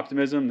 I guess,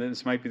 optimism that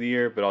this might be the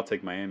year, but I'll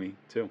take Miami,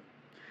 too,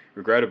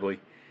 regrettably.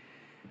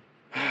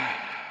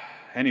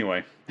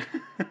 Anyway,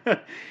 trying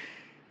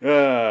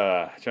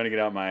to get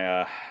out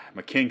my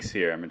kinks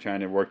here. I'm trying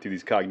to work through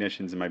these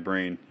cognitions in my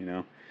brain,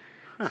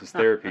 This is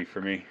therapy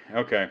for me.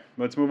 Okay,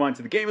 let's move on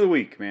to the game of the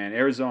week, man.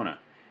 Arizona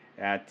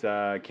at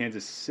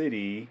Kansas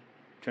City.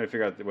 I'm trying to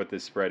figure out what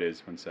this spread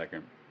is. 1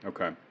 second.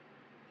 Okay.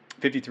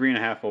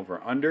 53.5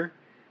 over under.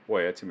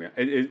 Boy, that's going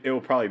to be... It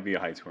will probably be a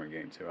high-scoring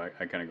game, too.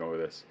 I kind of go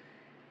with this.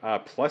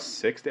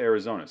 +6 to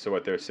Arizona. So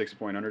what, they're a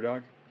 6-point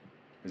underdog?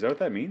 Is that what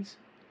that means?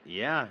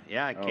 Yeah.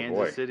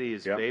 Kansas City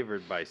is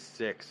favored by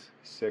 6.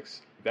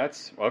 6.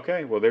 That's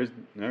okay. Well,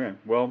 okay.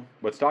 Well,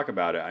 let's talk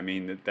about it. I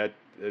mean,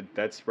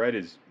 that spread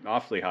is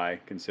awfully high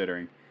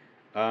considering.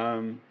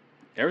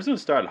 Arizona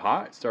started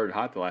hot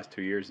the last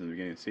 2 years in the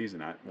beginning of the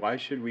season. Why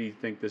should we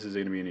think this is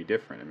going to be any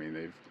different? I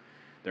mean,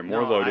 they're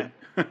more loaded.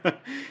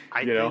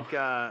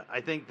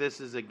 I think this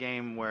is a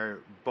game where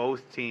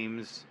both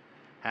teams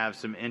have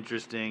some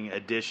interesting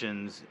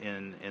additions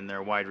in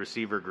their wide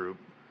receiver group.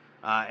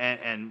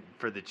 And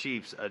for the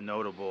Chiefs, a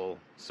notable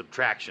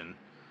subtraction.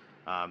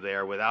 They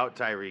are without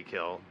Tyreek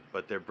Hill,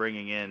 but they're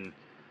bringing in,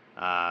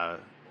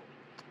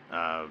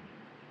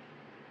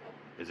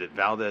 is it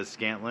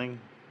Valdez-Scantling?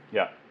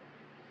 Yeah.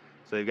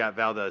 So they've got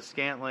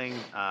Valdez-Scantling.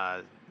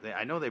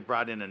 I know they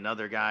brought in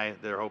another guy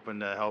they're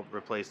hoping to help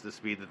replace the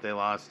speed that they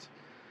lost.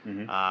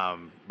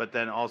 Mm-hmm. But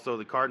then also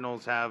the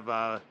Cardinals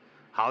have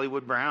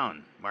Hollywood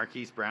Brown,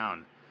 Marquise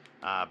Brown,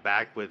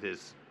 back with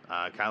his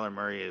Kyler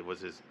Murray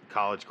was his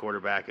college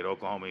quarterback at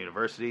Oklahoma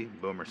University,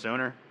 Boomer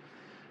Sooner.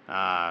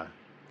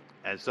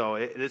 And so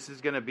this is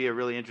going to be a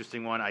really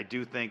interesting one. I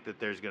do think that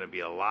there's going to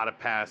be a lot of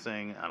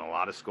passing and a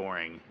lot of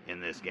scoring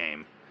in this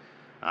game.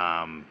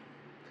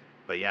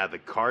 But yeah, the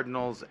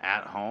Cardinals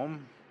at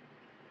home,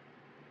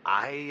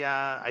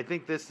 I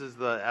think this is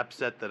the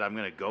upset that I'm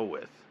going to go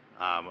with.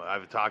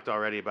 I've talked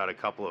already about a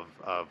couple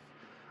of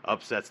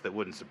upsets that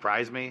wouldn't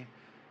surprise me,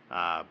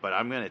 but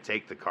I'm going to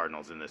take the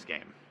Cardinals in this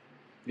game.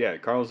 Yeah,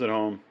 Cardinals at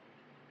home.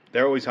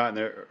 They're always hot in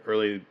the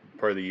early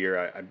part of the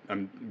year.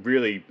 I'm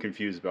really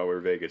confused about where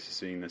Vegas is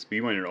seeing this. But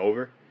you went in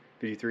over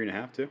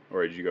 53.5 too,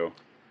 or did you go?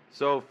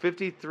 So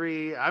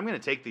 53. I'm going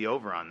to take the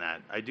over on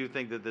that. I do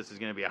think that this is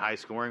going to be a high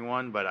scoring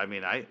one, but I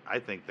mean, I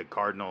think the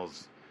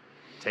Cardinals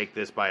take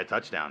this by a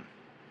touchdown.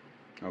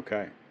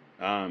 Okay.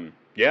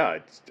 Yeah.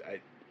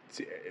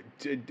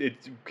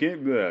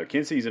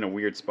 Kansas City's in a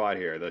weird spot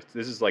here.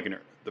 This is like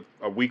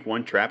a week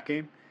one trap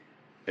game,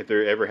 if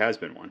there ever has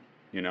been one.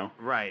 You know.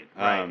 Right.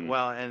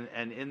 Well,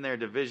 and in their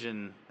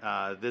division,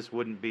 this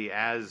wouldn't be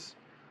as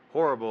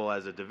horrible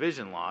as a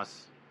division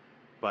loss,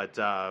 but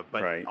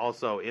Right.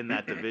 also in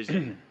that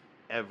division,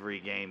 every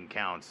game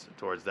counts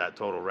towards that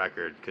total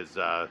record because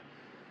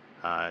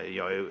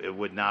it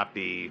would not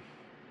be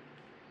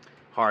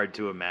hard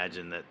to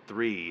imagine that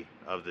 3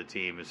 of the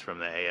teams from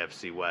the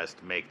AFC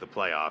West make the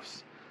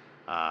playoffs.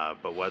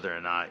 But whether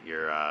or not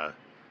you're a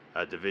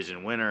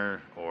division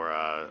winner or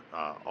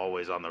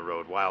always on the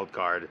road wild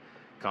card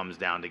comes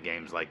down to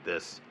games like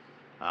this.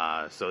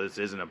 So this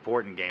is an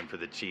important game for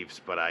the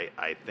Chiefs, but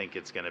I think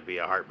it's going to be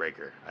a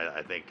heartbreaker.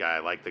 I think I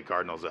like the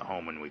Cardinals at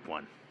home in week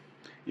 1.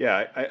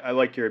 Yeah, I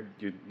like your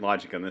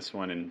logic on this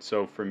one. And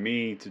so for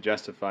me to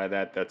justify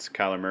that, that's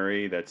Kyler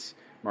Murray, that's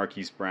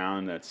Marquise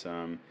Brown, that's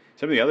some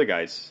of the other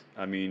guys.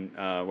 I mean,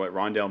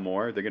 Rondale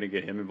Moore, they're going to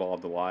get him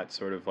involved a lot,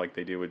 sort of like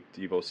they did with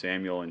Deebo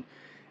Samuel in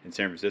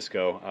San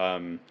Francisco.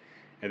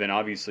 And then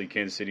obviously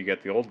Kansas City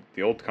got the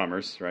old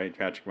comers, right?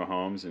 Patrick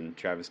Mahomes and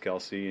Travis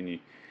Kelce and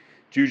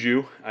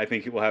Juju. I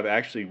think he will have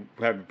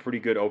a pretty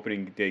good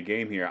opening day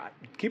game here.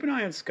 Keep an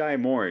eye on Sky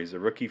Moore. He's a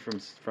rookie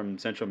from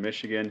Central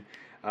Michigan.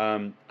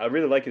 I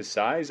really like his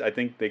size. I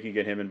think they can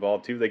get him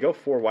involved too. They go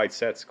 4 wide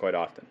sets quite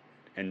often,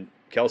 and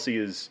Kelce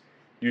is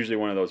usually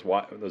one of those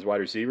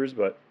wide receivers.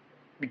 But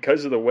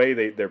because of the way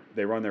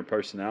they run their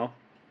personnel,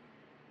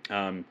 they're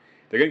going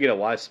to get a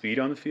lot of speed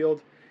on the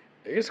field.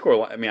 They're going to score a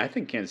lot. I mean, I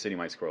think Kansas City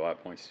might score a lot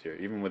of points here,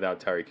 even without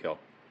Tyreek Hill.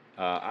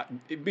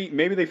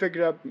 Maybe they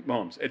figured out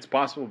Mahomes. It's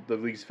possible the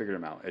league's figured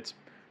him out. It's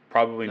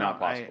probably not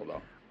possible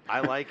though. I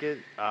like it.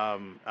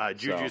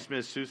 Juju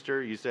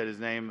Smith-Schuster, you said his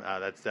name.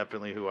 That's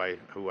definitely who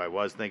I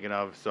was thinking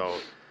of. So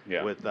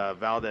yeah. With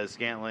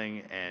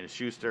Valdez-Scantling and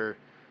Schuster,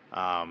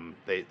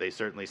 they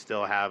certainly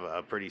still have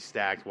a pretty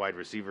stacked wide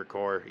receiver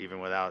core,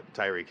 even without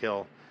Tyreek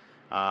Hill.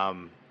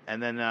 And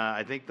then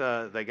I think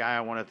the guy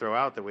I want to throw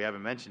out that we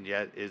haven't mentioned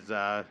yet is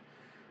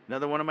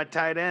another one of my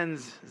tight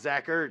ends,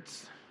 Zach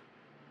Ertz.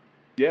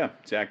 Yeah,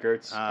 Zach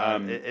Ertz.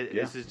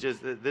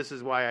 This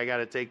is why I got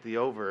to take the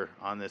over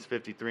on this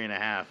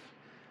 53.5.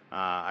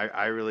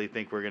 I really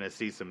think we're going to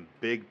see some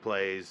big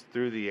plays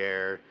through the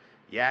air,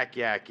 yak.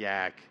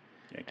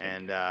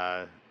 And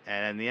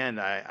in the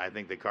end, I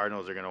think the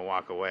Cardinals are going to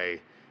walk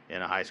away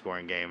in a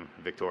high-scoring game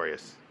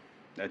victorious.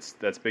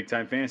 That's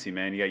big-time fantasy,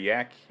 man. You got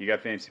yak, you got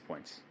fantasy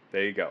points.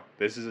 There you go.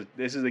 This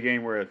is a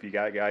game where if you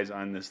got guys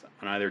on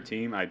either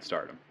team, I'd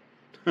start them.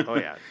 Oh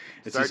yeah,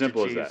 it's as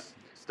simple as that.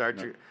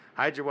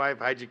 Hide your wife,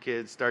 hide your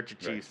kids, start your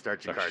Chiefs,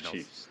 start your Cardinals.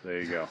 Chiefs.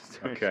 There you go.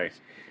 Okay.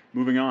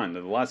 Moving on,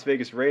 the Las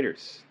Vegas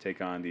Raiders take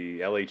on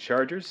the LA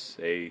Chargers,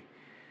 a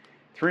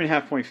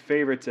 3.5-point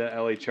favorite to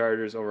LA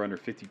Chargers over under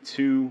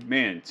 52.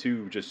 Man,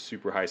 2 just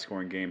super high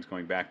scoring games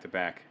going back to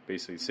back,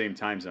 basically the same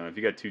time zone. If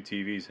you got 2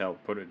 TVs, hell,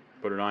 put it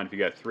on. If you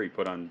got 3,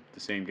 put on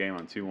the same game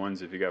on 2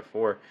 ones. If you got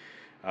 4,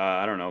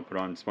 I don't know, put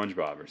on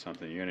SpongeBob or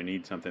something. You're gonna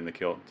need something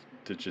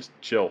to just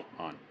chill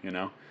on, you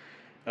know.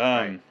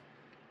 Right.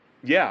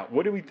 Yeah,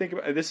 what do we think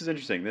about this? Is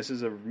interesting. This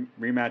is a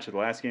rematch of the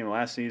last game of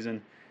last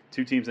season.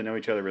 2 teams that know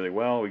each other really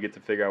well. We get to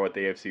figure out what the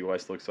AFC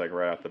West looks like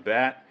right off the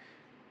bat.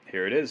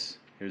 Here it is.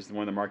 Here's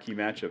one of the marquee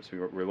matchups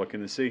we're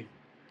looking to see.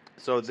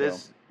 So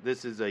this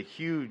is a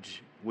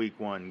huge Week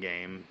 1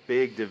 game,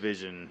 big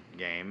division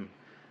game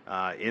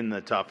in the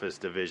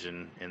toughest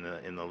division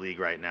in the league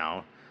right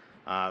now.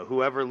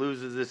 Whoever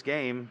loses this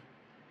game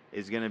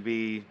is going to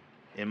be,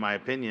 in my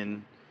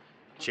opinion,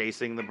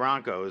 chasing the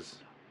Broncos.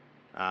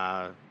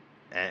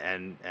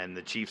 And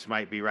the Chiefs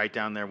might be right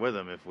down there with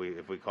them if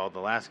we called the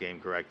last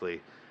game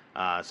correctly.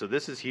 So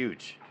this is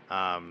huge.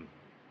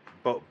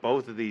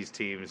 Both of these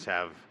teams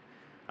have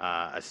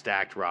a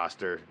stacked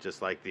roster,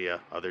 just like the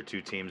other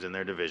 2 teams in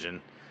their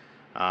division.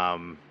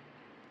 And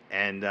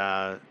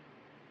I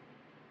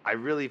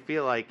really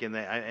feel like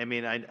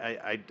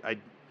I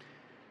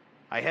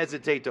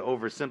hesitate to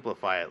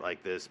oversimplify it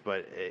like this,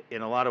 but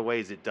in a lot of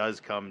ways it does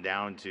come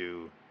down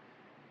to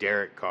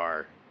Derek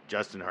Carr,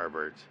 Justin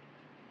Herbert,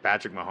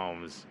 Patrick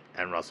Mahomes,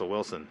 and Russell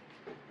Wilson.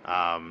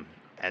 And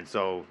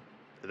so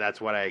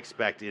that's what I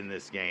expect in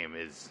this game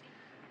is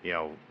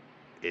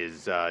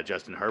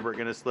Justin Herbert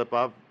going to slip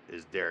up?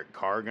 Is Derek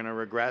Carr going to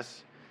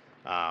regress?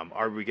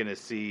 Are we going to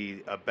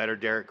see a better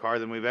Derek Carr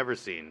than we've ever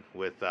seen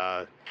with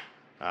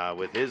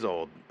his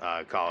old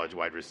college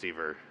wide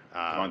receiver,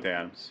 Davante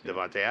Adams?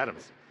 Davante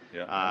Adams.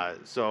 Yeah.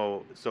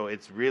 So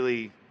it's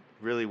really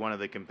one of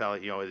the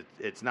compelling.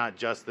 It's not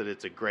just that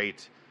it's a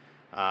great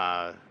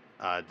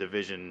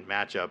division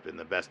matchup in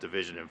the best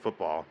division in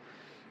football,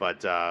 but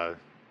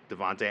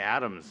Davante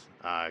Adams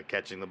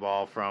catching the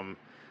ball from,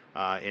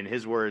 in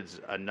his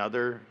words,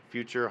 another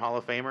future Hall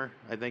of Famer,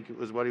 I think it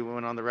was what he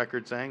went on the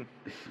record saying,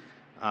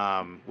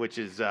 which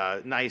is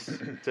nice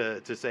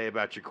to say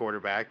about your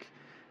quarterback.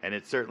 And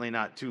it's certainly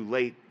not too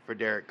late for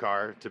Derek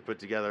Carr to put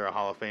together a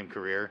Hall of Fame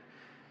career.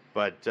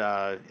 But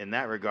in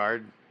that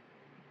regard,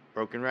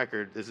 broken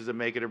record, this is a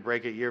make it or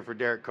break it year for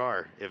Derek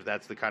Carr. If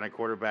that's the kind of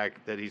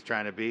quarterback that he's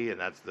trying to be, and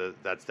that's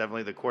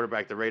definitely the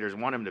quarterback the Raiders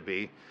want him to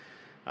be,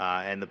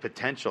 and the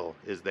potential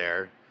is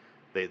there.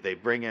 They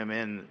bring him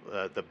in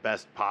the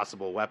best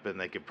possible weapon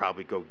they could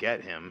probably go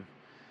get him,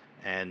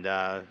 and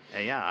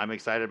yeah, I'm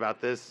excited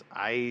about this.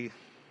 I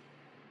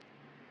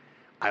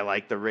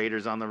like the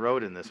Raiders on the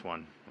road in this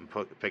one. I'm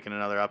picking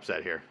another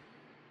upset here.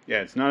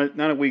 Yeah, it's not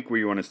a week where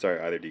you want to start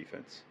either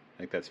defense. I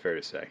think that's fair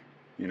to say.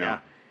 Yeah.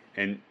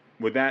 And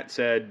with that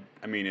said,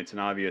 I mean, it's an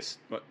obvious.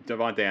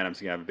 Davante Adams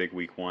is going to have a big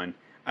week one.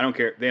 I don't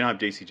care. They don't have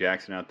J.C.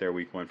 Jackson out there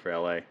week one for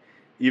L.A.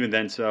 Even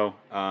then,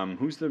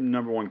 who's the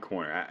number one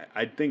corner?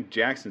 I think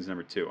Jackson's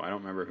number 2. I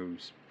don't remember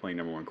who's playing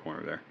number 1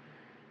 corner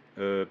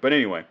there. But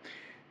anyway,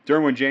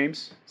 Derwin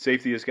James,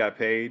 safety, just got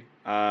paid.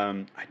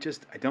 I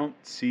don't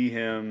see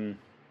him.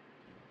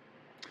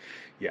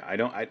 Yeah, I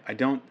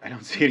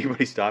don't see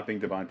anybody stopping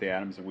Davante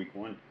Adams in week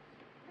 1.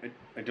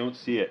 I don't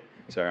see it.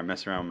 Sorry, I'm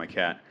messing around with my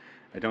cat.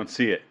 I don't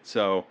see it.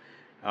 So,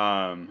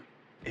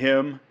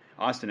 him,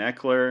 Austin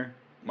Eckler,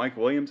 Mike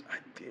Williams.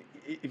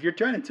 If you're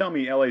trying to tell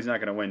me LA's not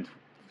going to win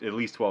at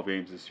least 12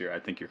 games this year, I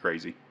think you're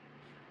crazy.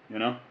 You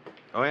know?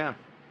 Oh yeah.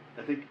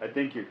 I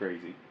think you're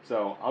crazy.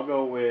 So I'll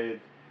go with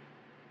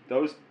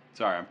those.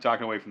 Sorry, I'm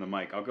talking away from the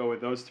mic. I'll go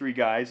with those 3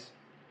 guys,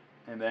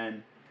 and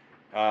then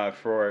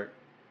for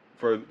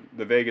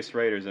the Vegas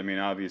Raiders, I mean,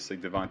 obviously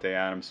Davante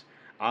Adams.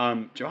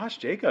 Josh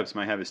Jacobs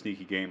might have a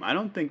sneaky game. I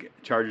don't think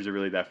Chargers are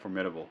really that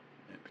formidable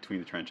between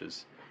the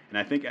trenches, and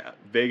I think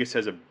Vegas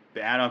has a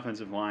bad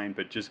offensive line,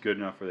 but just good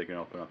enough where they can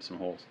open up some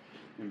holes.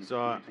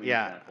 So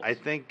yeah, I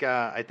think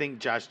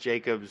Josh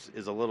Jacobs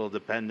is a little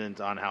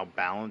dependent on how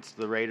balanced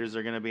the Raiders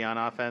are going to be on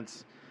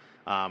offense.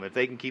 If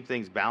they can keep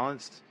things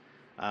balanced,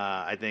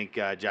 I think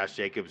Josh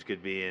Jacobs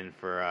could be in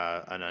for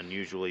an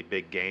unusually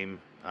big game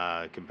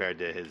compared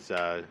to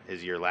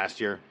his year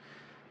last year.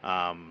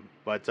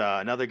 But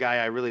another guy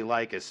I really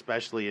like,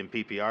 especially in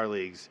PPR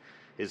leagues,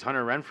 is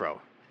Hunter Renfrow.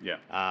 Yeah.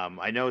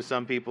 I know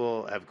some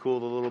people have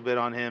cooled a little bit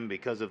on him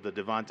because of the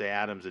Davante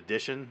Adams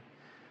addition.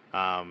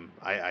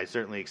 I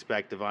certainly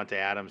expect Davante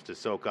Adams to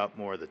soak up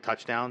more of the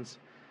touchdowns.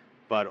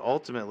 But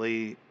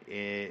ultimately,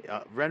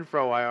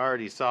 Renfrow I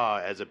already saw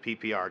as a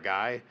PPR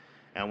guy.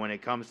 And when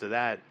it comes to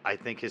that, I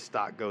think his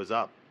stock goes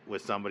up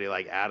with somebody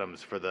like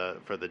Adams for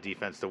the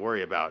defense to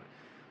worry about.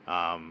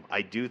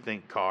 I do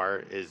think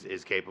Carr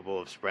is capable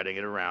of spreading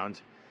it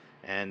around.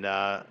 And,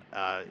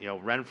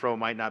 Renfrow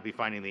might not be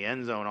finding the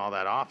end zone all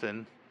that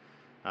often,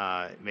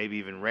 maybe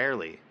even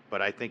rarely.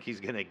 But I think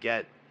he's going to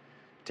get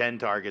 10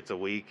 targets a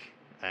week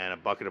and a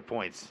bucket of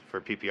points for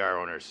PPR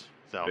owners.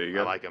 So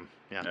I like him.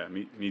 Yeah,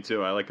 me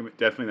too. I like him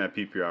definitely in that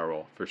PPR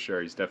role for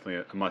sure. He's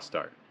definitely a must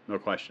start, no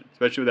question.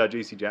 Especially without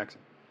J.C. Jackson.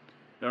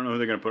 I don't know who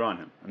they're going to put on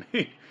him. I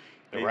mean,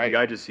 right.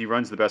 The guy he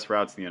runs the best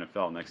routes in the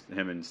NFL next to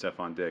him and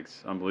Stephon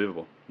Diggs.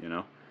 Unbelievable, you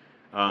know.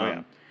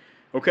 Yeah.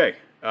 Okay,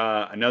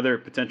 another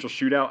potential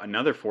shootout,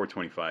 another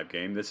 425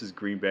 game. This is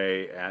Green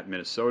Bay at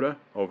Minnesota,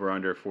 over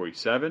under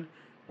 47.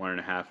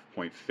 1.5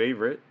 point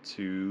favorite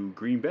to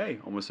Green Bay.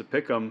 Almost a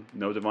pick 'em.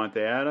 No Davante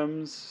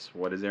Adams.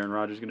 What is Aaron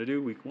Rodgers going to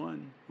do week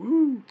 1?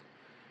 Woo!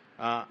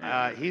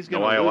 He's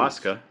going to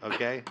ayahuasca. Lose,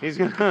 okay, he's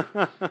going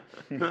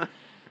to.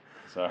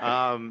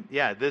 Sorry.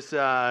 Yeah, this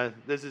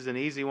is an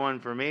easy one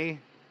for me.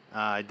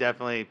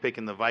 Definitely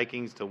picking the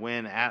Vikings to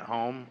win at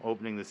home,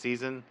 opening the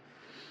season.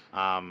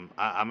 I'm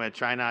going to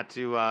try not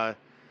to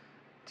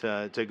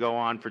go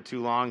on for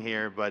too long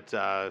here, but.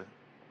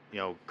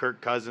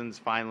 Kirk Cousins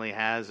finally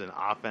has an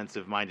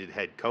offensive-minded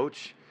head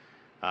coach,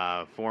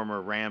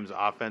 former Rams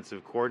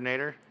offensive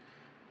coordinator.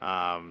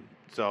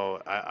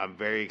 So I'm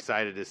very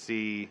excited to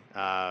see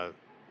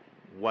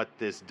what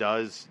this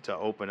does to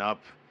open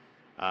up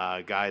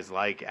guys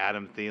like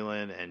Adam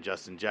Thielen and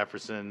Justin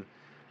Jefferson.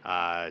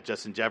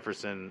 Justin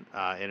Jefferson,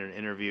 in an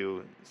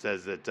interview,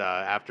 says that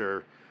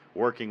after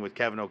working with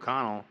Kevin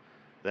O'Connell,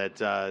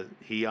 that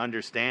he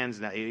understands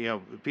now.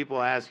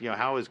 People ask,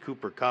 how is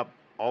Cooper Kupp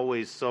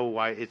always so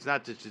wide? It's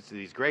not just that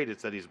he's great,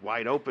 it's that he's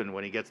wide open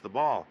when he gets the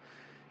ball,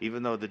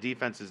 even though the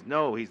defenses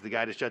know he's the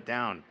guy to shut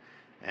down.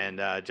 And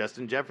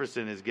Justin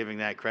Jefferson is giving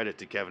that credit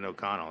to Kevin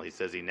O'Connell. He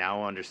says he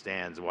now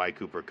understands why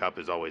Cooper Kupp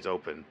is always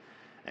open,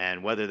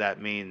 and whether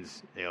that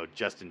means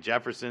Justin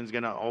Jefferson's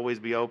going to always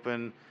be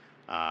open.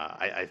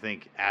 I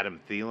think Adam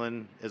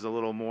Thielen is a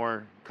little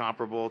more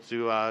comparable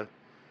to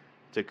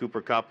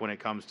Cooper Kupp when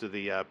it comes to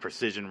the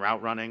precision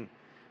route running.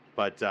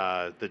 But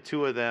the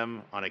two of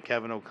them on a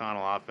Kevin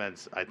O'Connell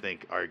offense, I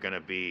think, are going to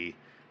be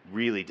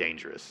really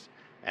dangerous.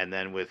 And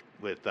then with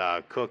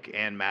Cook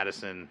and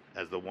Madison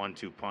as the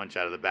 1-2 punch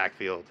out of the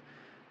backfield,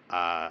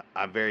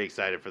 I'm very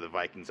excited for the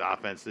Vikings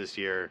offense this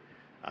year.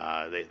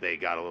 They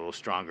got a little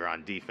stronger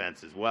on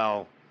defense as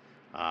well.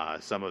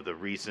 Some of the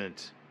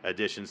recent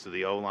additions to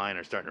the O-line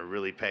are starting to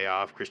really pay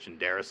off. Christian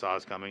Darrisaw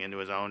is coming into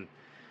his own.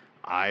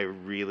 I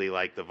really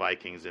like the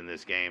Vikings in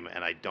this game,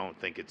 and I don't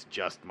think it's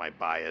just my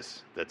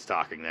bias that's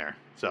talking there.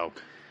 So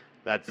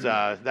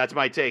that's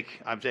my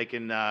take. I'm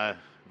taking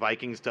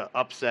Vikings to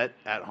upset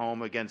at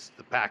home against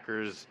the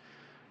Packers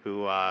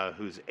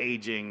whose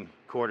aging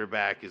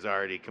quarterback is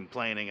already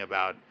complaining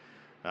about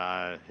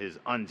his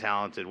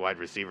untalented wide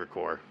receiver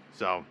core.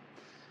 So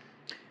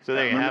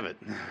there you have it.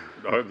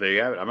 Oh, there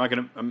you have it.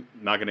 I'm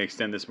not gonna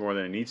extend this more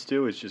than it needs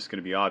to. It's just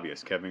gonna be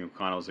obvious. Kevin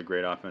O'Connell is a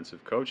great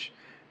offensive coach.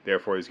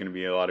 Therefore, there's gonna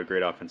be a lot of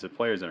great offensive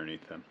players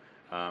underneath them.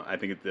 I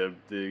think the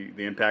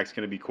impact's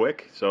going to be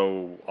quick.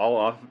 So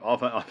all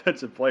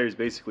offensive players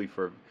basically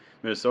for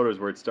Minnesota is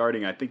where it's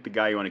starting. I think the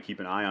guy you want to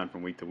keep an eye on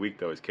from week to week,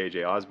 though, is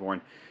KJ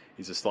Osborne.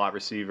 He's a slot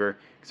receiver.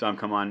 Saw him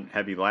come on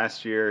heavy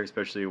last year,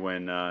 especially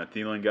when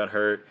Thielen got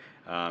hurt.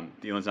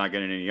 Thielen's not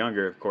getting any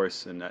younger, of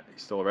course, and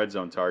he's still a red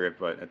zone target.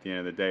 But at the end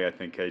of the day, I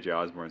think KJ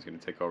Osborne is going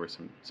to take over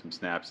some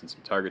snaps and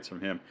some targets from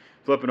him.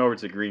 Flipping over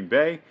to Green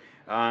Bay,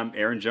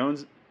 Aaron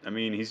Jones. I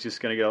mean, he's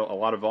just going to get a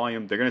lot of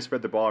volume. They're going to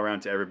spread the ball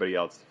around to everybody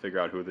else to figure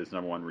out who this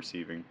number one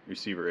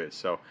receiver is.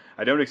 So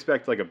I don't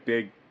expect like a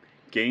big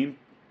game,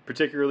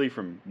 particularly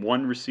from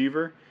one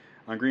receiver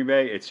on Green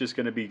Bay. It's just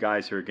going to be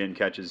guys who are getting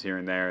catches here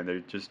and there, and they're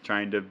just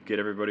trying to get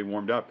everybody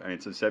warmed up. I mean,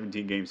 it's a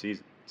 17-game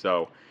season.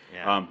 So,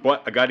 yeah.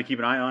 But a guy to keep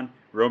an eye on,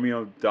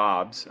 Romeo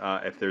Doubs.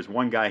 If there's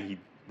one guy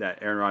that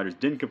Aaron Rodgers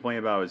didn't complain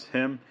about, it was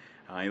him.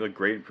 He looked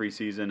great in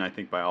preseason. I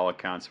think by all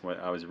accounts,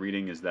 what I was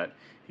reading is that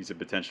he's a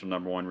potential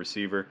number one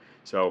receiver.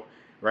 So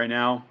right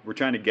now, we're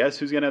trying to guess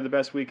who's going to have the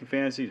best week in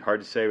fantasy. Hard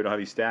to say. We don't have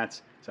these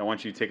stats. So I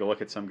want you to take a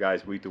look at some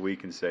guys week to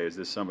week and say, is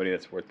this somebody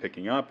that's worth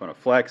picking up on a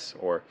flex,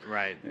 or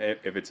right?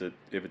 If it's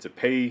a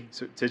pay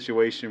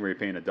situation where you're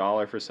paying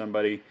 $1 for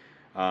somebody,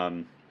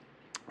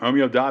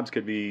 Romeo Doubs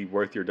could be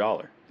worth your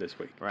 $1 this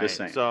week. Right. Just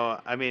saying.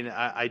 So I mean,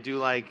 I do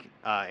like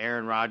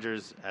Aaron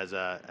Rodgers as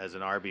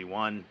an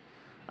RB1.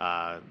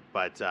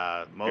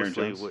 But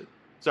mostly,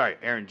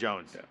 Aaron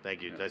Jones. Yeah.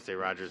 Thank you. Did I say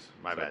Rodgers?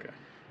 My bad.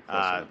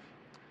 Okay.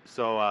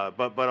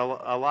 But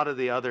a lot of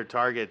the other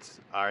targets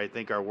I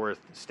think are worth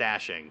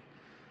stashing,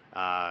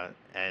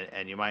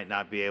 and you might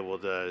not be able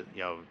to.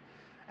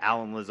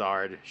 Alan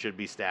Lazard should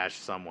be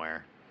stashed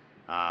somewhere,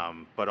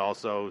 but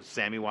also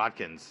Sammy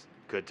Watkins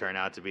could turn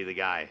out to be the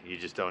guy. You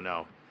just don't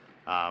know.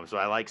 So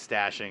I like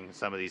stashing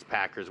some of these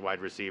Packers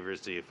wide receivers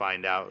till you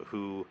find out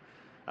who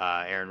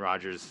Aaron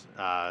Rodgers'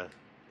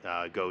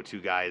 go-to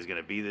guy is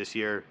going to be this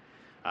year.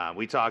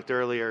 We talked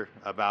earlier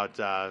about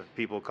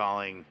people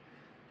calling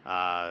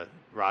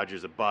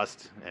Rodgers a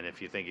bust, and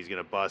if you think he's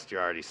going to bust,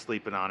 you're already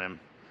sleeping on him.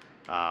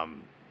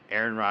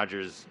 Aaron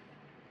Rodgers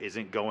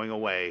isn't going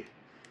away.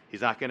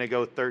 He's not going to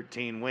go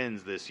 13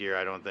 wins this year,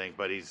 I don't think,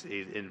 but he's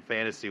in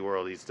fantasy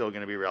world. He's still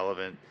going to be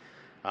relevant.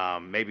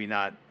 Maybe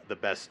not the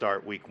best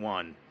start week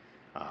one,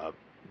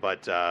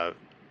 but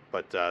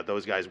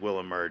those guys will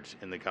emerge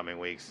in the coming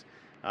weeks.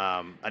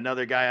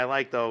 Another guy I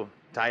like, though,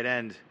 tight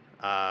end,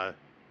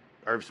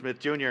 Irv Smith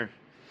Jr.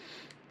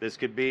 This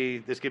could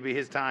be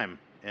his time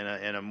in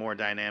a more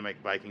dynamic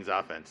Vikings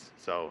offense.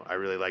 So I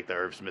really like the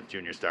Irv Smith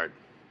Jr. start.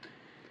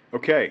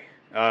 Okay,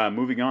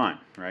 moving on.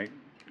 Right,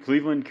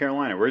 Cleveland,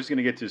 Carolina. We're just going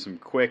to get to some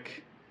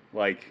quick,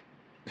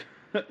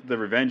 the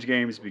revenge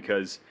games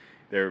because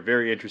they're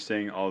very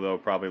interesting, although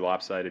probably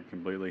lopsided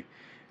completely.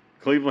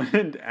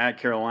 Cleveland at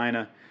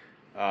Carolina.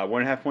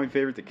 1.5 point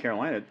favorite to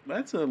Carolina.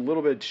 That's a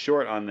little bit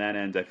short on that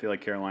end. I feel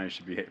like Carolina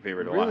should be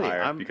favored a lot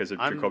higher because of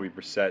Jacoby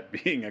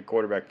Brissett being a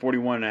quarterback.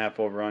 41.5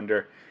 over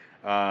under.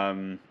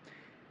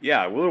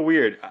 Yeah, a little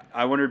weird.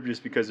 I wonder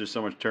just because there's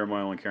so much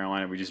turmoil in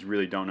Carolina, we just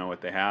really don't know what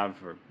they have.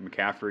 Or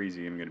McCaffrey, is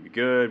he even going to be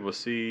good? We'll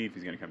see if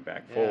he's going to come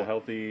back full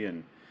healthy.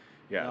 And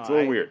it's a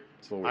little weird.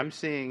 I'm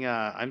seeing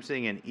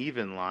an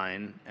even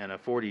line and a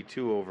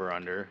 42 over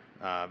under.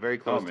 Very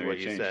close to what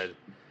you said.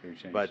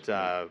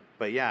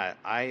 But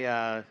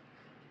yeah,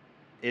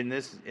 in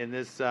this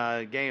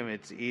game,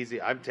 it's easy.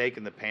 I'm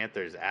taking the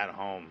Panthers at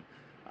home.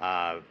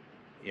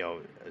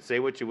 Say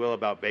what you will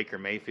about Baker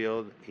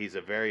Mayfield. He's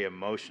a very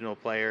emotional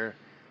player.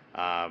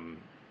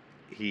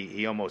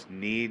 He almost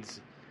needs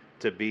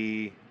to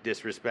be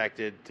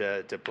disrespected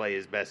to play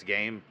his best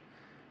game.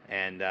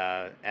 And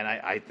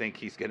I think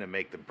he's going to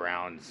make the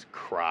Browns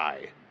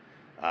cry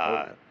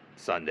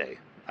Sunday.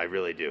 I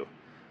really do.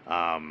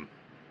 I'm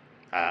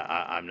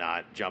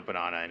not jumping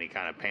on any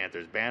kind of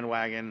Panthers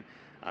bandwagon.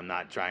 I'm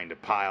not trying to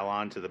pile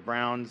on to the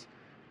Browns,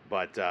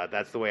 but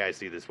that's the way I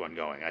see this one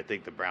going. I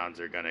think the Browns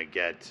are going to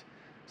get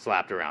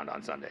slapped around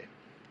on Sunday.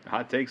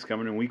 Hot takes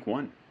coming in week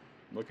one.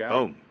 Look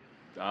out.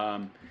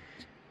 Boom.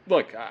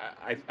 Look,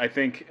 I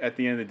think at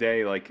the end of the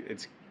day,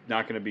 it's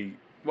not going to be.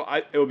 Well,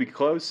 it will be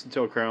close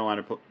until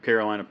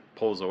Carolina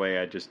pulls away.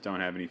 I just don't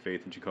have any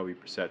faith in Jacoby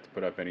Brissett to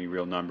put up any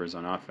real numbers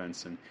on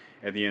offense. And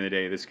at the end of the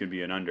day, this could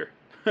be an under,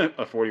 a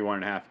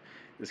 41.5.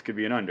 This could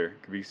be an under.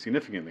 It could be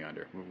significantly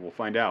under. We'll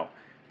find out.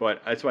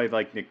 But that's why I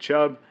like Nick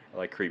Chubb. I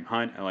like Kareem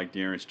Hunt. I like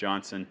Dearness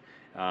Johnson.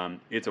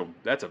 That's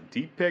a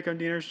deep pick on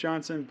Dearness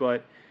Johnson,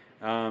 but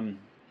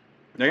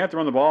they have to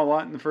run the ball a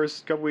lot in the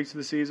first couple weeks of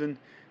the season,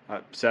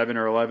 7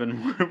 or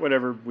 11,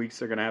 whatever weeks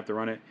they're going to have to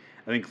run it.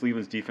 I think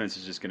Cleveland's defense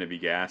is just going to be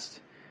gassed.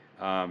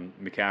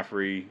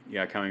 McCaffrey,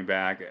 coming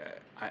back.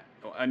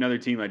 Another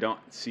team I don't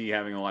see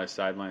having a lot of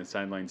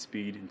sideline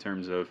speed in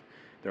terms of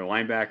their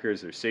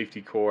linebackers, their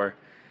safety core.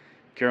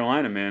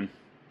 Carolina, man,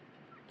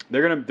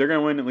 They're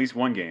gonna win at least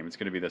one game. It's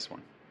gonna be this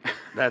one.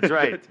 That's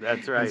right.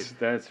 That's right.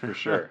 That's for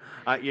sure.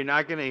 You're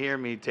not going to hear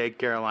me take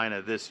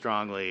Carolina this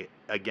strongly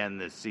again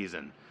this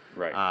season.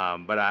 Right.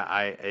 But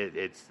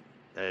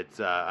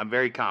I'm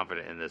very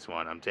confident in this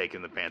one. I'm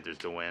taking the Panthers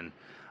to win.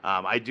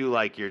 I do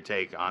like your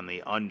take on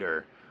the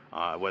under,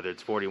 whether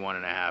it's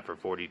 41.5 or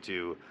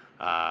 42.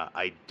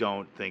 I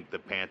don't think the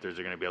Panthers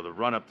are going to be able to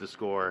run up the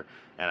score,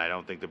 and I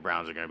don't think the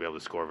Browns are going to be able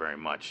to score very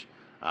much.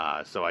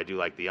 So I do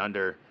like the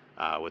under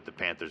with the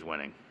Panthers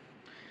winning.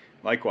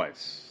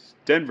 Likewise,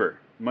 Denver.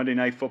 Monday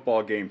Night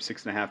Football game,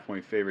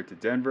 6.5-point favorite to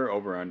Denver,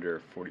 over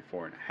under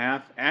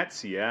 44.5. At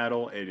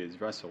Seattle, it is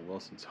Russell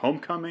Wilson's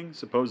homecoming,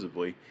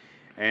 supposedly.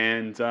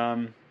 And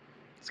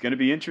it's going to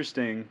be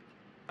interesting.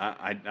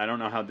 I don't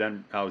know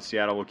how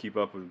Seattle will keep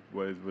up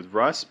with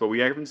Russ, but we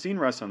haven't seen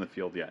Russ on the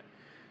field yet.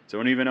 So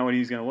I don't even know what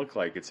he's going to look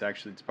like. It's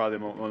probably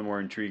one of the more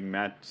intriguing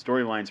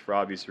storylines for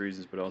obvious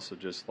reasons, but also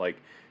just like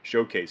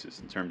showcases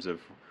in terms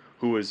of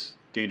who is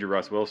Danger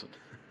Russ Wilson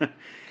in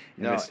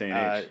this day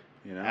and age.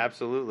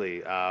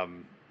 Absolutely.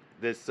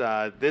 This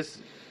is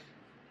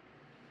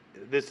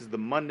the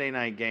Monday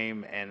night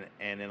game, and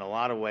in a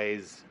lot of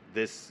ways,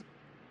 this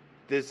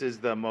is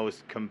the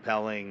most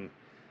compelling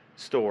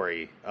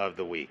story of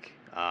the week.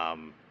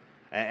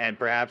 And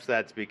perhaps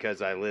that's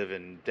because I live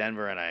in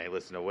Denver and I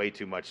listen to way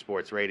too much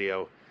sports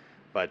radio.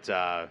 But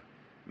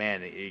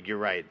man, you're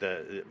right.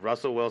 The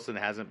Russell Wilson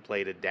hasn't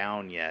played it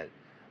down yet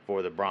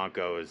for the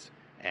Broncos,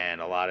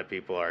 and a lot of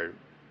people are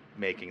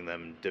making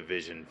them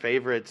division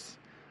favorites.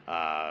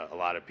 A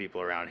lot of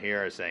people around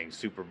here are saying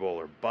Super Bowl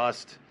or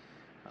bust,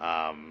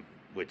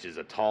 which is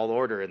a tall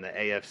order in the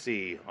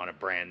AFC on a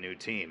brand new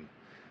team.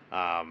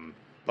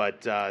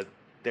 But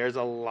there's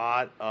a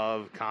lot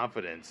of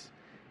confidence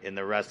in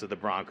the rest of the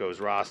Broncos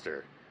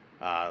roster.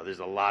 There's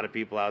a lot of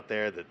people out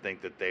there that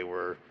think that they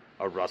were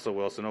a Russell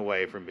Wilson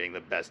away from being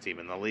the best team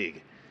in the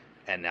league,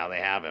 and now they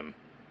have him.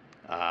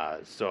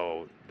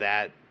 So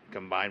that,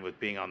 combined with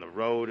being on the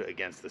road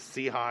against the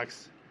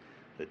Seahawks,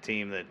 the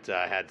team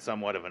that had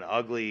somewhat of an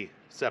ugly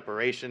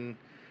separation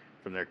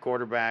from their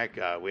quarterback.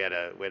 We had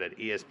an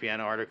ESPN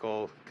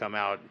article come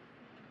out,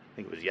 I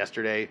think it was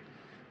yesterday,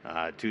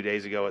 2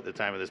 days ago at the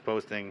time of this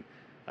posting,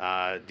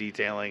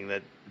 detailing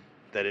that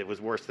it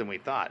was worse than we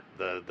thought.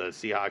 The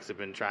Seahawks have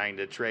been trying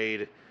to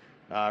trade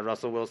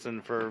Russell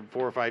Wilson for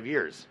 4 or 5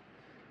 years.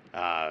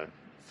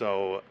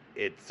 So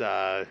it's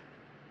I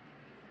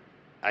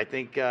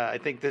think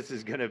this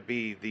is going to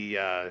be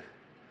the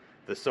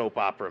soap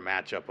opera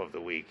matchup of the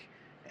week.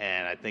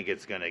 And I think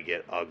it's going to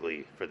get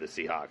ugly for the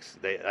Seahawks.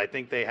 I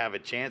think they have a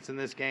chance in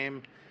this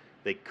game.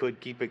 They could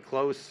keep it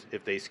close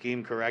if they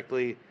scheme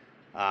correctly.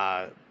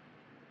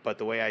 But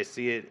the way I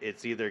see it,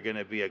 it's either going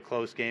to be a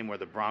close game where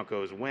the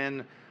Broncos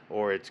win,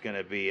 or it's going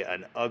to be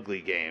an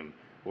ugly game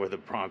where the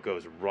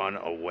Broncos run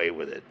away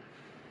with it.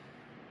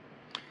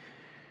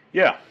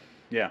 Yeah,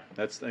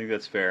 I think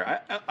that's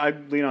fair. I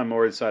lean on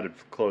more the side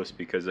of close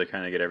because they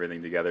kind of get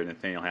everything together.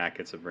 Nathaniel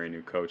Hackett's a brand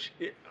new coach.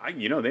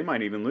 They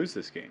might even lose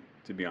this game,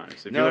 to be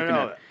honest.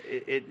 No.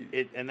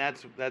 And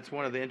that's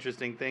one of the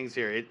interesting things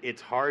here.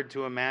 It's hard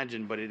to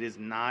imagine, but it is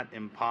not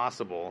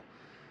impossible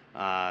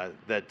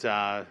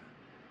that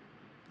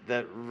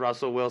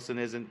Russell Wilson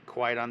isn't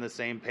quite on the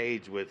same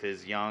page with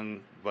his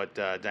young but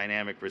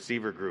dynamic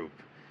receiver group,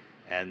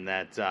 and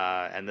that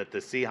the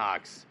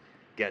Seahawks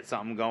get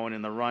something going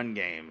in the run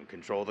game,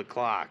 control the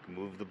clock,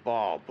 move the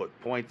ball, put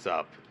points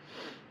up.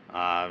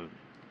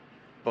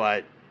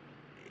 But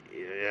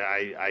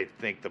I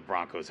think the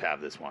Broncos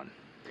have this one.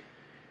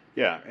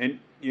 Yeah, and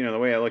the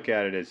way I look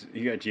at it is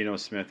you got Geno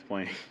Smith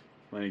playing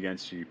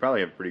against you. You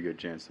probably have a pretty good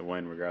chance to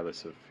win,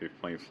 regardless of if you're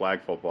playing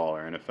flag football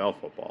or NFL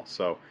football.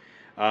 So,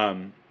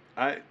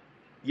 it's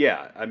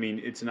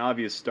an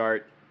obvious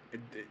start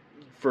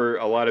for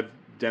a lot of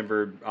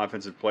Denver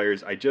offensive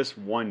players. I just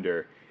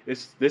wonder.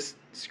 This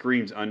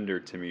screams under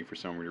to me for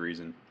some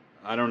reason.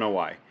 I don't know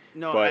why.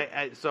 No,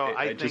 I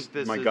think just,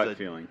 this my is gut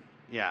feeling.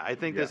 Yeah, I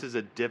think this is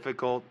a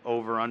difficult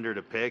over/under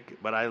to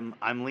pick, but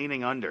I'm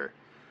leaning under.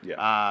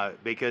 Yeah.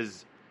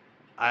 Because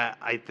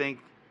I think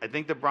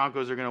the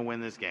Broncos are going to win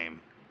this game.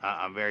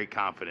 I'm very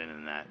confident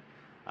in that.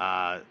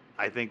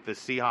 I think the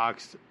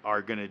Seahawks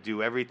are going to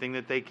do everything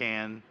that they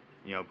can.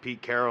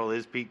 Pete Carroll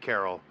is Pete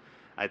Carroll.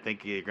 I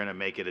think you're going to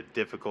make it a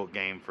difficult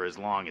game for as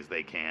long as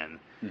they can.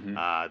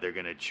 Mm-hmm. They're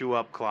going to chew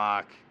up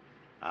clock.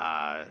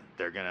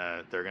 They're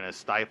going to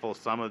stifle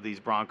some of these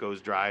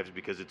Broncos drives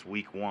because it's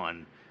week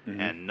 1, mm-hmm.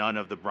 and none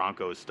of the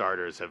Broncos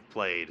starters have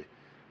played,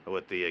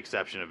 with the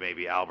exception of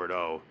maybe Albert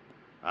O,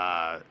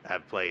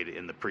 have played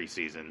in the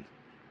preseason.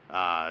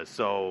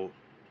 So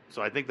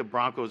I think the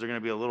Broncos are going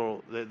to be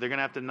they're going to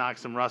have to knock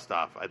some rust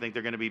off. I think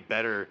they're going to be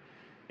better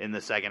in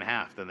the second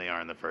half than they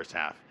are in the first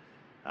half.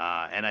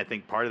 And I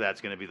think part of that's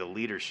going to be the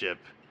leadership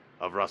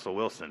of Russell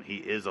Wilson. He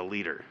is a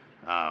leader.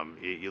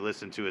 You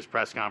listen to his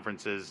press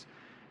conferences,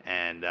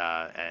 and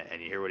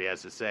you hear what he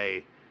has to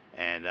say,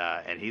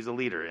 and he's a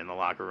leader in the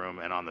locker room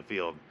and on the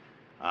field.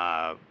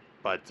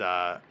 But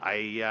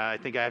I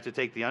think I have to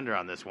take the under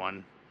on this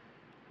one,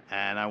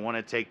 and I want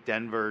to take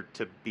Denver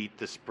to beat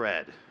the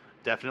spread.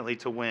 definitely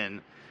to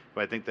win,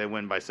 but I think they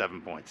win by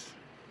 7 points.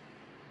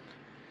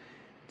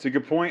 It's a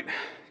good point.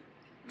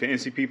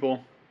 Fantasy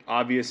people,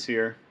 obvious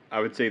here. I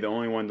would say the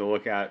only one to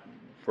look at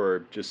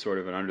for just sort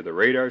of an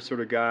under-the-radar sort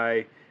of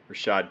guy,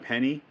 Rashad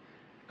Penny.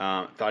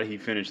 Thought he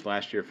finished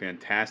last year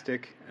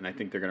fantastic, and I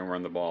think they're going to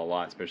run the ball a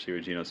lot, especially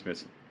with Geno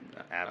Smith's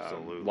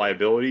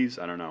liabilities.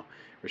 I don't know.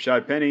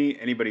 Rashad Penny,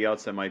 anybody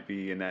else that might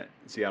be in that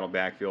Seattle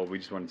backfield, we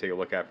just want to take a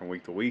look at from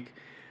week to week.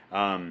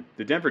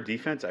 The Denver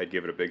defense, I'd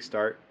give it a big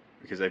start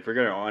because if we're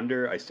going to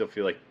under, I still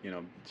feel like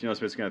Geno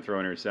Smith's going to throw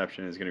an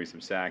interception. There's going to be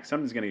some sacks.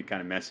 Something's going to get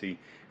kind of messy.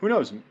 Who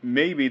knows?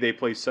 Maybe they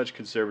play such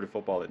conservative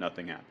football that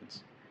nothing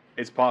happens.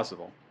 It's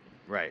possible.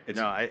 Right.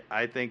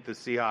 I think the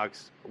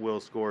Seahawks will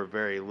score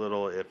very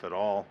little, if at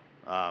all.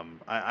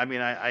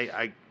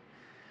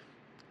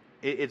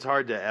 It's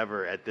hard to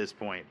ever at this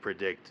point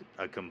predict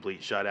a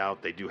complete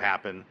shutout. They do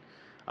happen.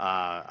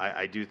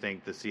 I do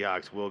think the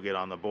Seahawks will get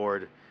on the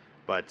board,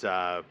 but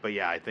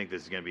yeah, I think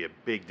this is going to be a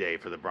big day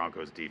for the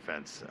Broncos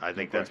defense. I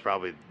think that's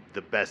probably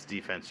the best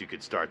defense you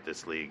could start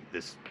this league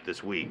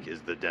this week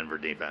is the Denver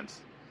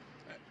defense.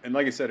 And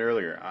like I said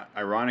earlier,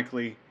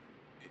 ironically,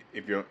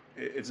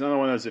 it's another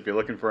one of those, if you're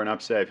looking for an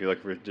upset, if you're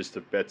looking for just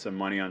to bet some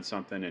money on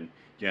something and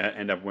you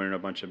end up winning a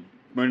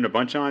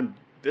bunch on,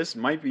 this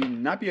might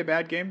not be a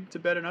bad game to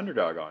bet an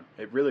underdog on.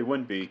 It really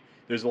wouldn't be.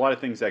 There's a lot of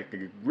things that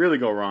could really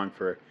go wrong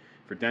for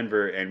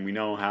Denver, and we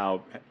know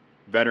how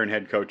veteran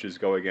head coaches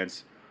go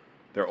against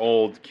their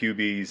old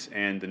QBs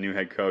and the new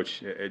head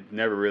coach. It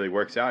never really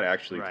works out,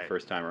 actually, the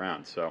first time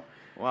around. So,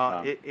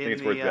 I think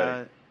it's worth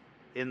betting.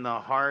 In the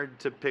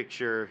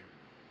hard-to-picture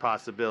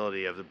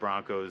possibility of the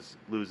Broncos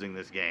losing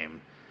this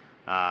game,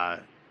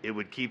 it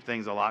would keep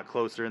things a lot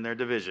closer in their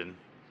division.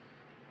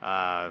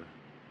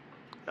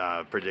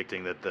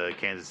 Predicting that the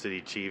Kansas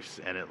City Chiefs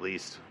and at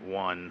least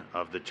one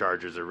of the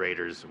Chargers or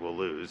Raiders will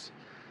lose.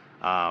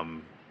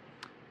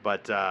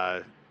 But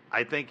I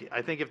think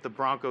if the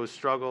Broncos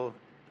struggle,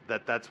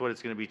 that's what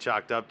it's going to be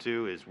chalked up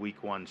to is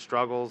Week 1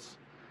 struggles.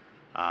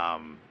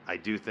 I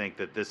do think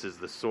that this is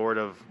the sort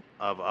of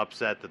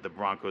upset that the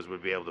Broncos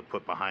would be able to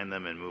put behind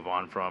them and move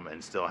on from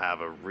and still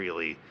have a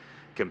really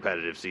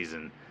competitive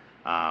season.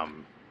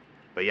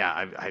 But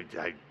yeah,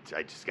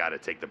 I just got to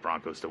take the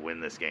Broncos to win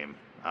this game.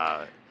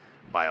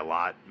 By a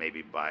lot,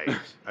 maybe by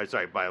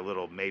by a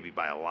little, maybe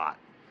by a lot.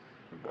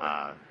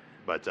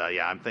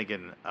 Yeah, I'm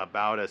thinking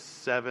about a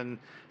 7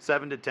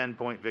 to 10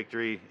 point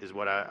victory is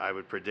what I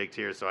would predict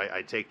here. So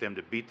I take them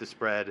to beat the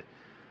spread.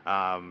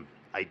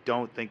 I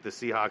don't think the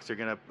Seahawks are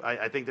going to.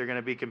 I think they're going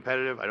to be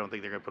competitive. I don't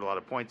think they're going to put a lot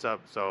of points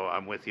up. So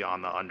I'm with you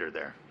on the under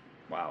there.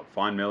 Wow,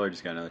 Von Miller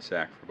just got another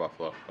sack for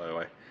Buffalo, by the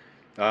way.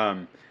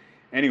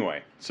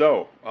 Anyway,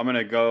 so I'm going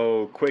to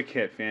go quick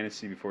hit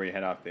fantasy before you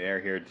head off the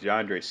air here.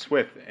 DeAndre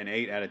Swift, an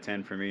 8 out of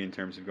 10 for me in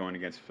terms of going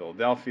against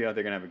Philadelphia.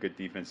 They're going to have a good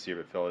defense here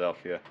at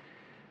Philadelphia.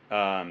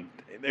 They're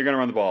going to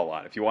run the ball a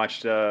lot. If you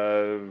watched,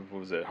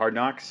 Hard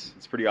Knocks,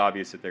 it's pretty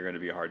obvious that they're going to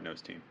be a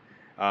hard-nosed team.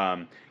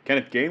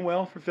 Kenneth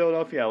Gainwell for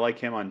Philadelphia. I like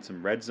him on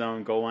some red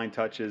zone goal line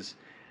touches.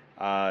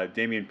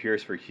 Dameon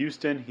Pierce for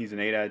Houston. He's an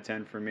 8 out of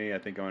 10 for me. I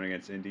think going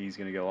against Indy, he's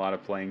going to get a lot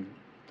of playing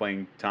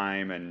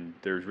time, and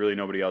there's really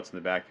nobody else in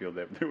the backfield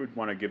that they would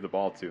want to give the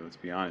ball to, let's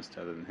be honest,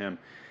 other than him.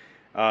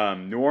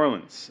 New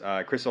Orleans,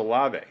 Chris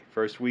Olave,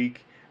 first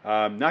week.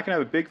 Not going to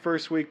have a big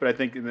first week, but I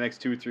think in the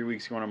next 2 or 3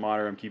 weeks you want to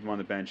monitor him, keep him on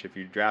the bench. If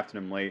you drafted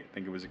him late, I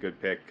think it was a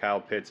good pick.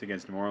 Kyle Pitts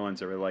against New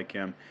Orleans, I really like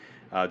him.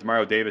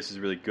 Demario Davis is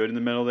really good in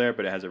the middle there,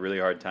 but it has a really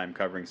hard time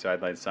covering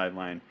sideline to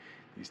sideline.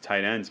 These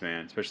tight ends,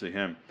 man, especially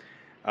him.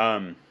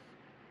 And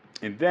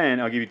then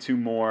I'll give you 2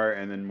 more,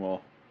 and then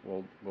we'll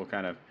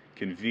kind of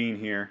convene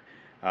here.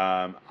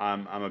 I'm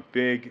a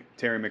big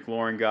Terry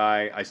McLaurin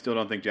guy. I still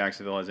don't think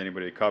Jacksonville has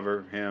anybody to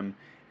cover him.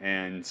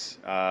 And,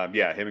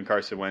 him and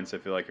Carson Wentz, I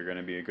feel like, are going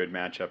to be a good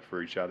matchup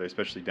for each other,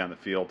 especially down the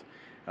field.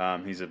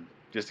 He's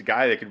just a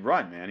guy that can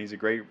run, man. He's a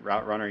great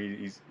route runner.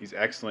 He's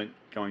excellent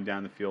going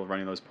down the field,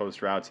 running those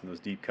post routes and those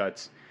deep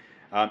cuts.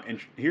 And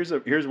here's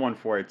one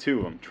for you, 2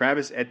 of them.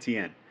 Travis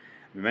Etienne.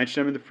 We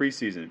mentioned him in the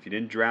preseason. If you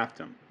didn't draft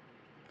him,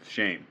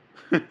 shame.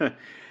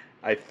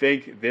 I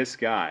think this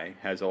guy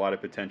has a lot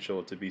of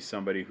potential to be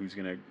somebody who's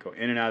going to go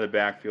in and out of the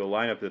backfield,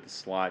 line up at the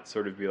slot,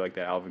 sort of be like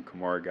that Alvin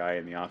Kamara guy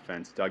in the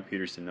offense. Doug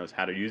Peterson knows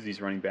how to use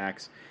these running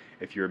backs.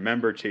 If you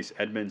remember Chase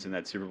Edmonds in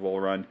that Super Bowl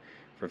run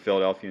for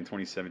Philadelphia in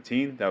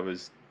 2017,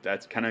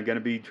 that's kind of going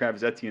to be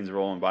Travis Etienne's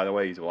role. And by the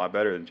way, he's a lot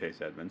better than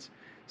Chase Edmonds.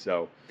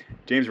 So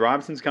James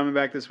Robinson's coming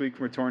back this week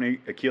from a torn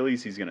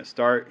Achilles. He's going to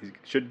start. He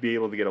should be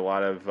able to get a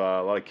lot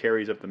of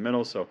carries up the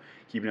middle. So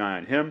keep an eye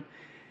on him.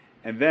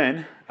 And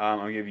then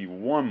I'll give you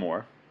one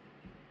more.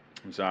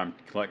 So I'm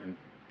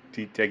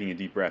taking a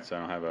deep breath so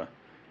I don't have an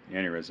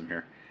aneurysm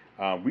here.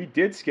 We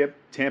did skip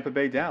Tampa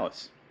Bay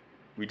Dallas.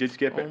 We did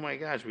skip it. Oh my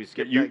gosh, we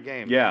skipped that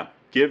game. Yeah.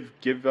 Give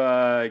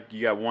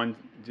you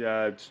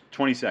got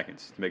 20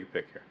 seconds to make a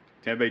pick here.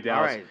 Tampa Bay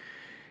Dallas. All right.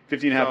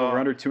 15.5 over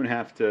under,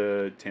 2.5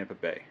 to Tampa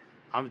Bay.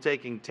 I'm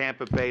taking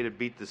Tampa Bay to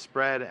beat the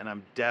spread, and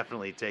I'm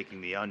definitely taking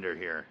the under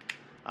here.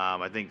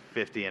 I think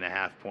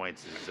 50.5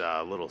 points is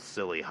a little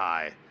silly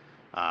high.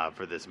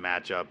 for this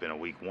matchup in a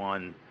week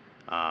one.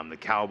 The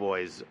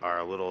Cowboys are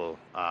a little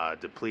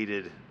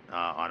depleted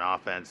on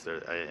offense.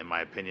 In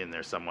my opinion,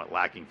 they're somewhat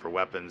lacking for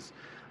weapons.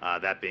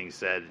 That being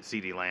said,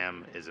 CeeDee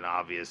Lamb is an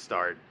obvious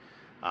start.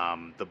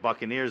 The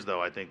Buccaneers,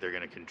 though, I think they're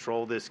going to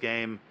control this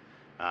game.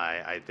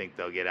 I think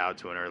they'll get out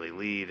to an early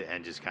lead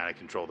and just kind of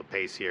control the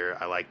pace here.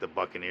 I like the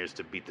Buccaneers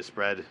to beat the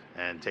spread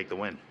and take the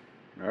win.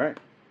 All right.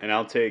 And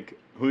I'll take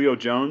Julio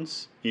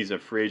Jones. He's a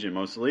free agent in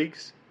most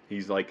leagues.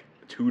 He's like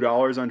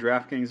 $2 on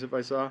DraftKings if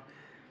I saw.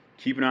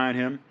 Keep an eye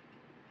on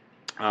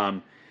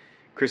him.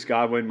 Chris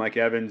Godwin, Mike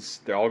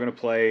Evans, they're all going to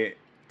play.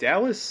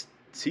 Dallas,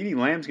 CeeDee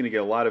Lamb's going to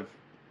get a lot of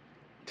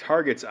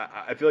targets.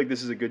 I feel like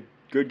this is a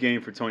good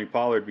game for Tony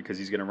Pollard because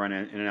he's going to run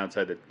in and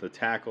outside the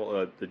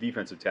tackle, the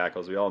defensive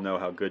tackles. We all know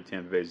how good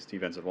Tampa Bay's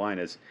defensive line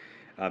is.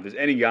 If there's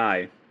any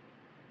guy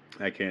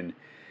that can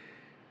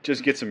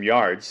just get some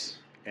yards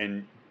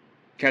and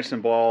catch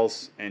some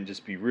balls and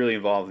just be really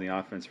involved in the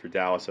offense for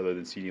Dallas other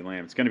than CeeDee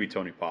Lamb, it's going to be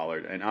Tony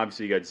Pollard. And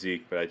obviously you got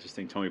Zeke, but I just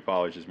think Tony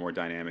Pollard is more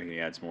dynamic and he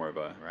adds more of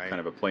a kind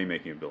of a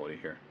playmaking ability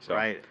here. So.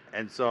 Right.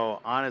 And so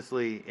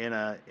honestly, in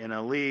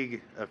a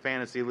league, a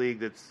fantasy league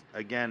that's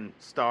again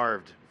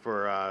starved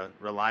for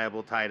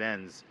reliable tight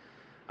ends,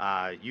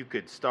 you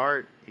could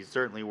start. He's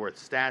certainly worth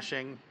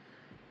stashing.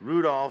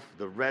 Rudolph,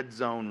 the red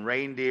zone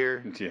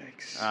reindeer.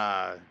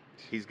 Yikes.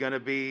 He's gonna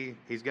be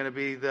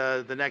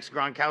the next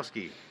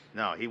Gronkowski.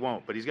 No, he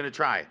won't, but he's going to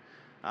try.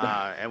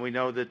 And we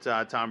know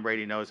that Tom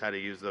Brady knows how to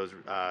use those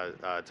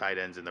tight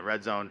ends in the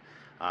red zone.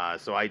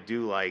 So I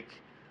do like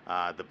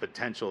the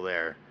potential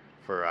there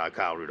for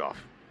Kyle Rudolph.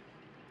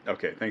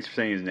 Okay, thanks for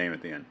saying his name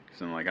at the end.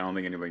 Because I'm like, I don't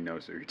think anybody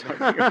knows who you're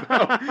talking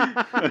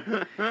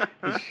about.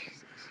 Jesus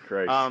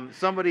Christ.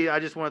 Somebody I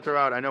just want to throw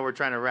out, I know we're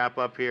trying to wrap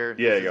up here.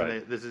 Yeah,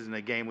 this isn't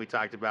a game we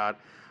talked about.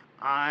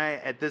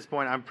 At this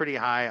point, I'm pretty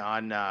high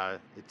on,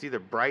 it's either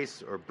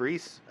Bryce or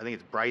Breece. I think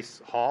it's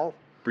Bryce Hall.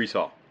 Breece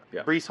Hall.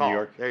 Yeah. Breece Hall. New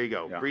York. There you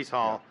go. Yeah. Breece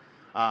Hall.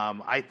 Yeah.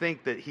 I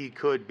think that he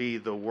could be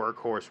the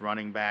workhorse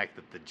running back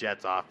that the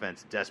Jets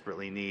offense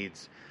desperately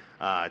needs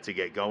to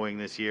get going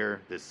this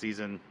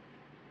season.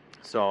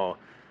 So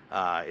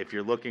if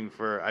you're looking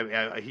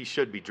for, he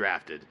should be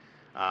drafted.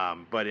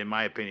 But in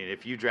my opinion,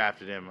 if you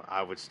drafted him,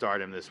 I would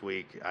start him this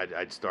week.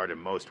 I'd start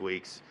him most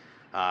weeks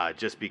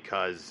just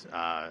because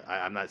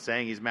I'm not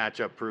saying he's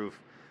matchup proof,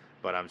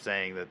 but I'm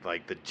saying that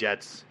like the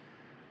Jets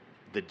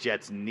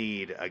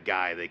need a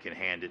guy they can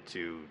hand it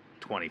to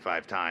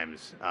 25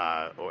 times,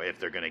 or if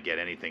they're going to get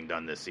anything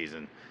done this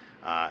season.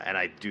 And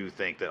I do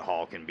think that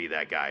Hall can be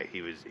that guy.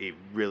 He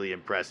really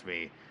impressed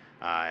me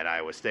at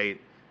Iowa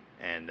State,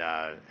 and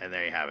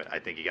there you have it. I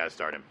think you got to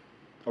start him.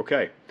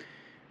 Okay,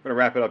 I'm going to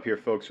wrap it up here,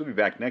 folks. We'll be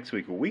back next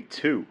week, week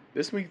 2.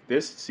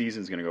 This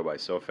season's going to go by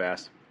so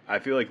fast. I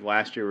feel like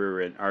last year we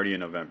were already in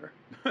November.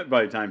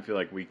 By the time I feel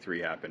like week 3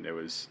 happened, it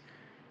was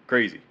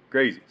crazy.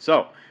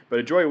 So, but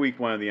enjoy week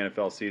 1 of the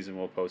NFL season.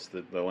 We'll post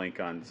the link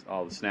on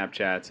all the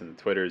Snapchats and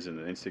the Twitters and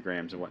the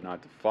Instagrams and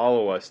whatnot to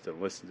follow us to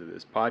listen to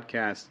this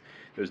podcast.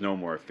 There's no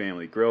more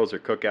family grills or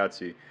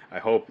cookouts. I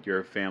hope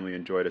your family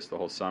enjoyed us the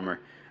whole summer.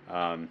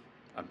 I'm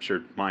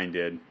sure mine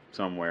did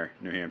somewhere,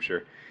 New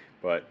Hampshire.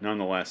 But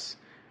nonetheless,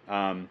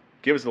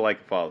 give us a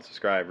like, follow,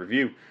 subscribe,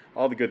 review,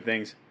 all the good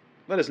things.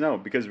 Let us know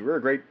because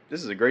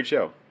this is a great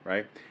show,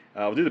 right?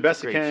 We'll do the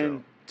best we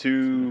can.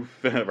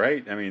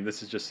 Right? I mean,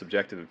 this is just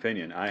subjective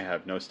opinion. I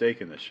have no stake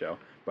in this show,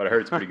 but I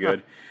heard it's pretty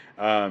good.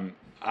 We'll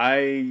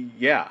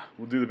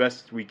do the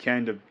best we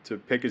can to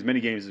pick as many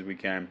games as we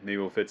can. Maybe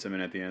we'll fit some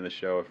in at the end of the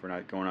show if we're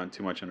not going on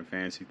too much on a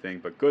fantasy thing.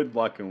 But good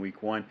luck in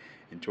week 1.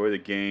 Enjoy the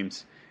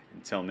games.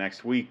 Until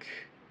next week,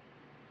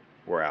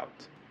 we're out.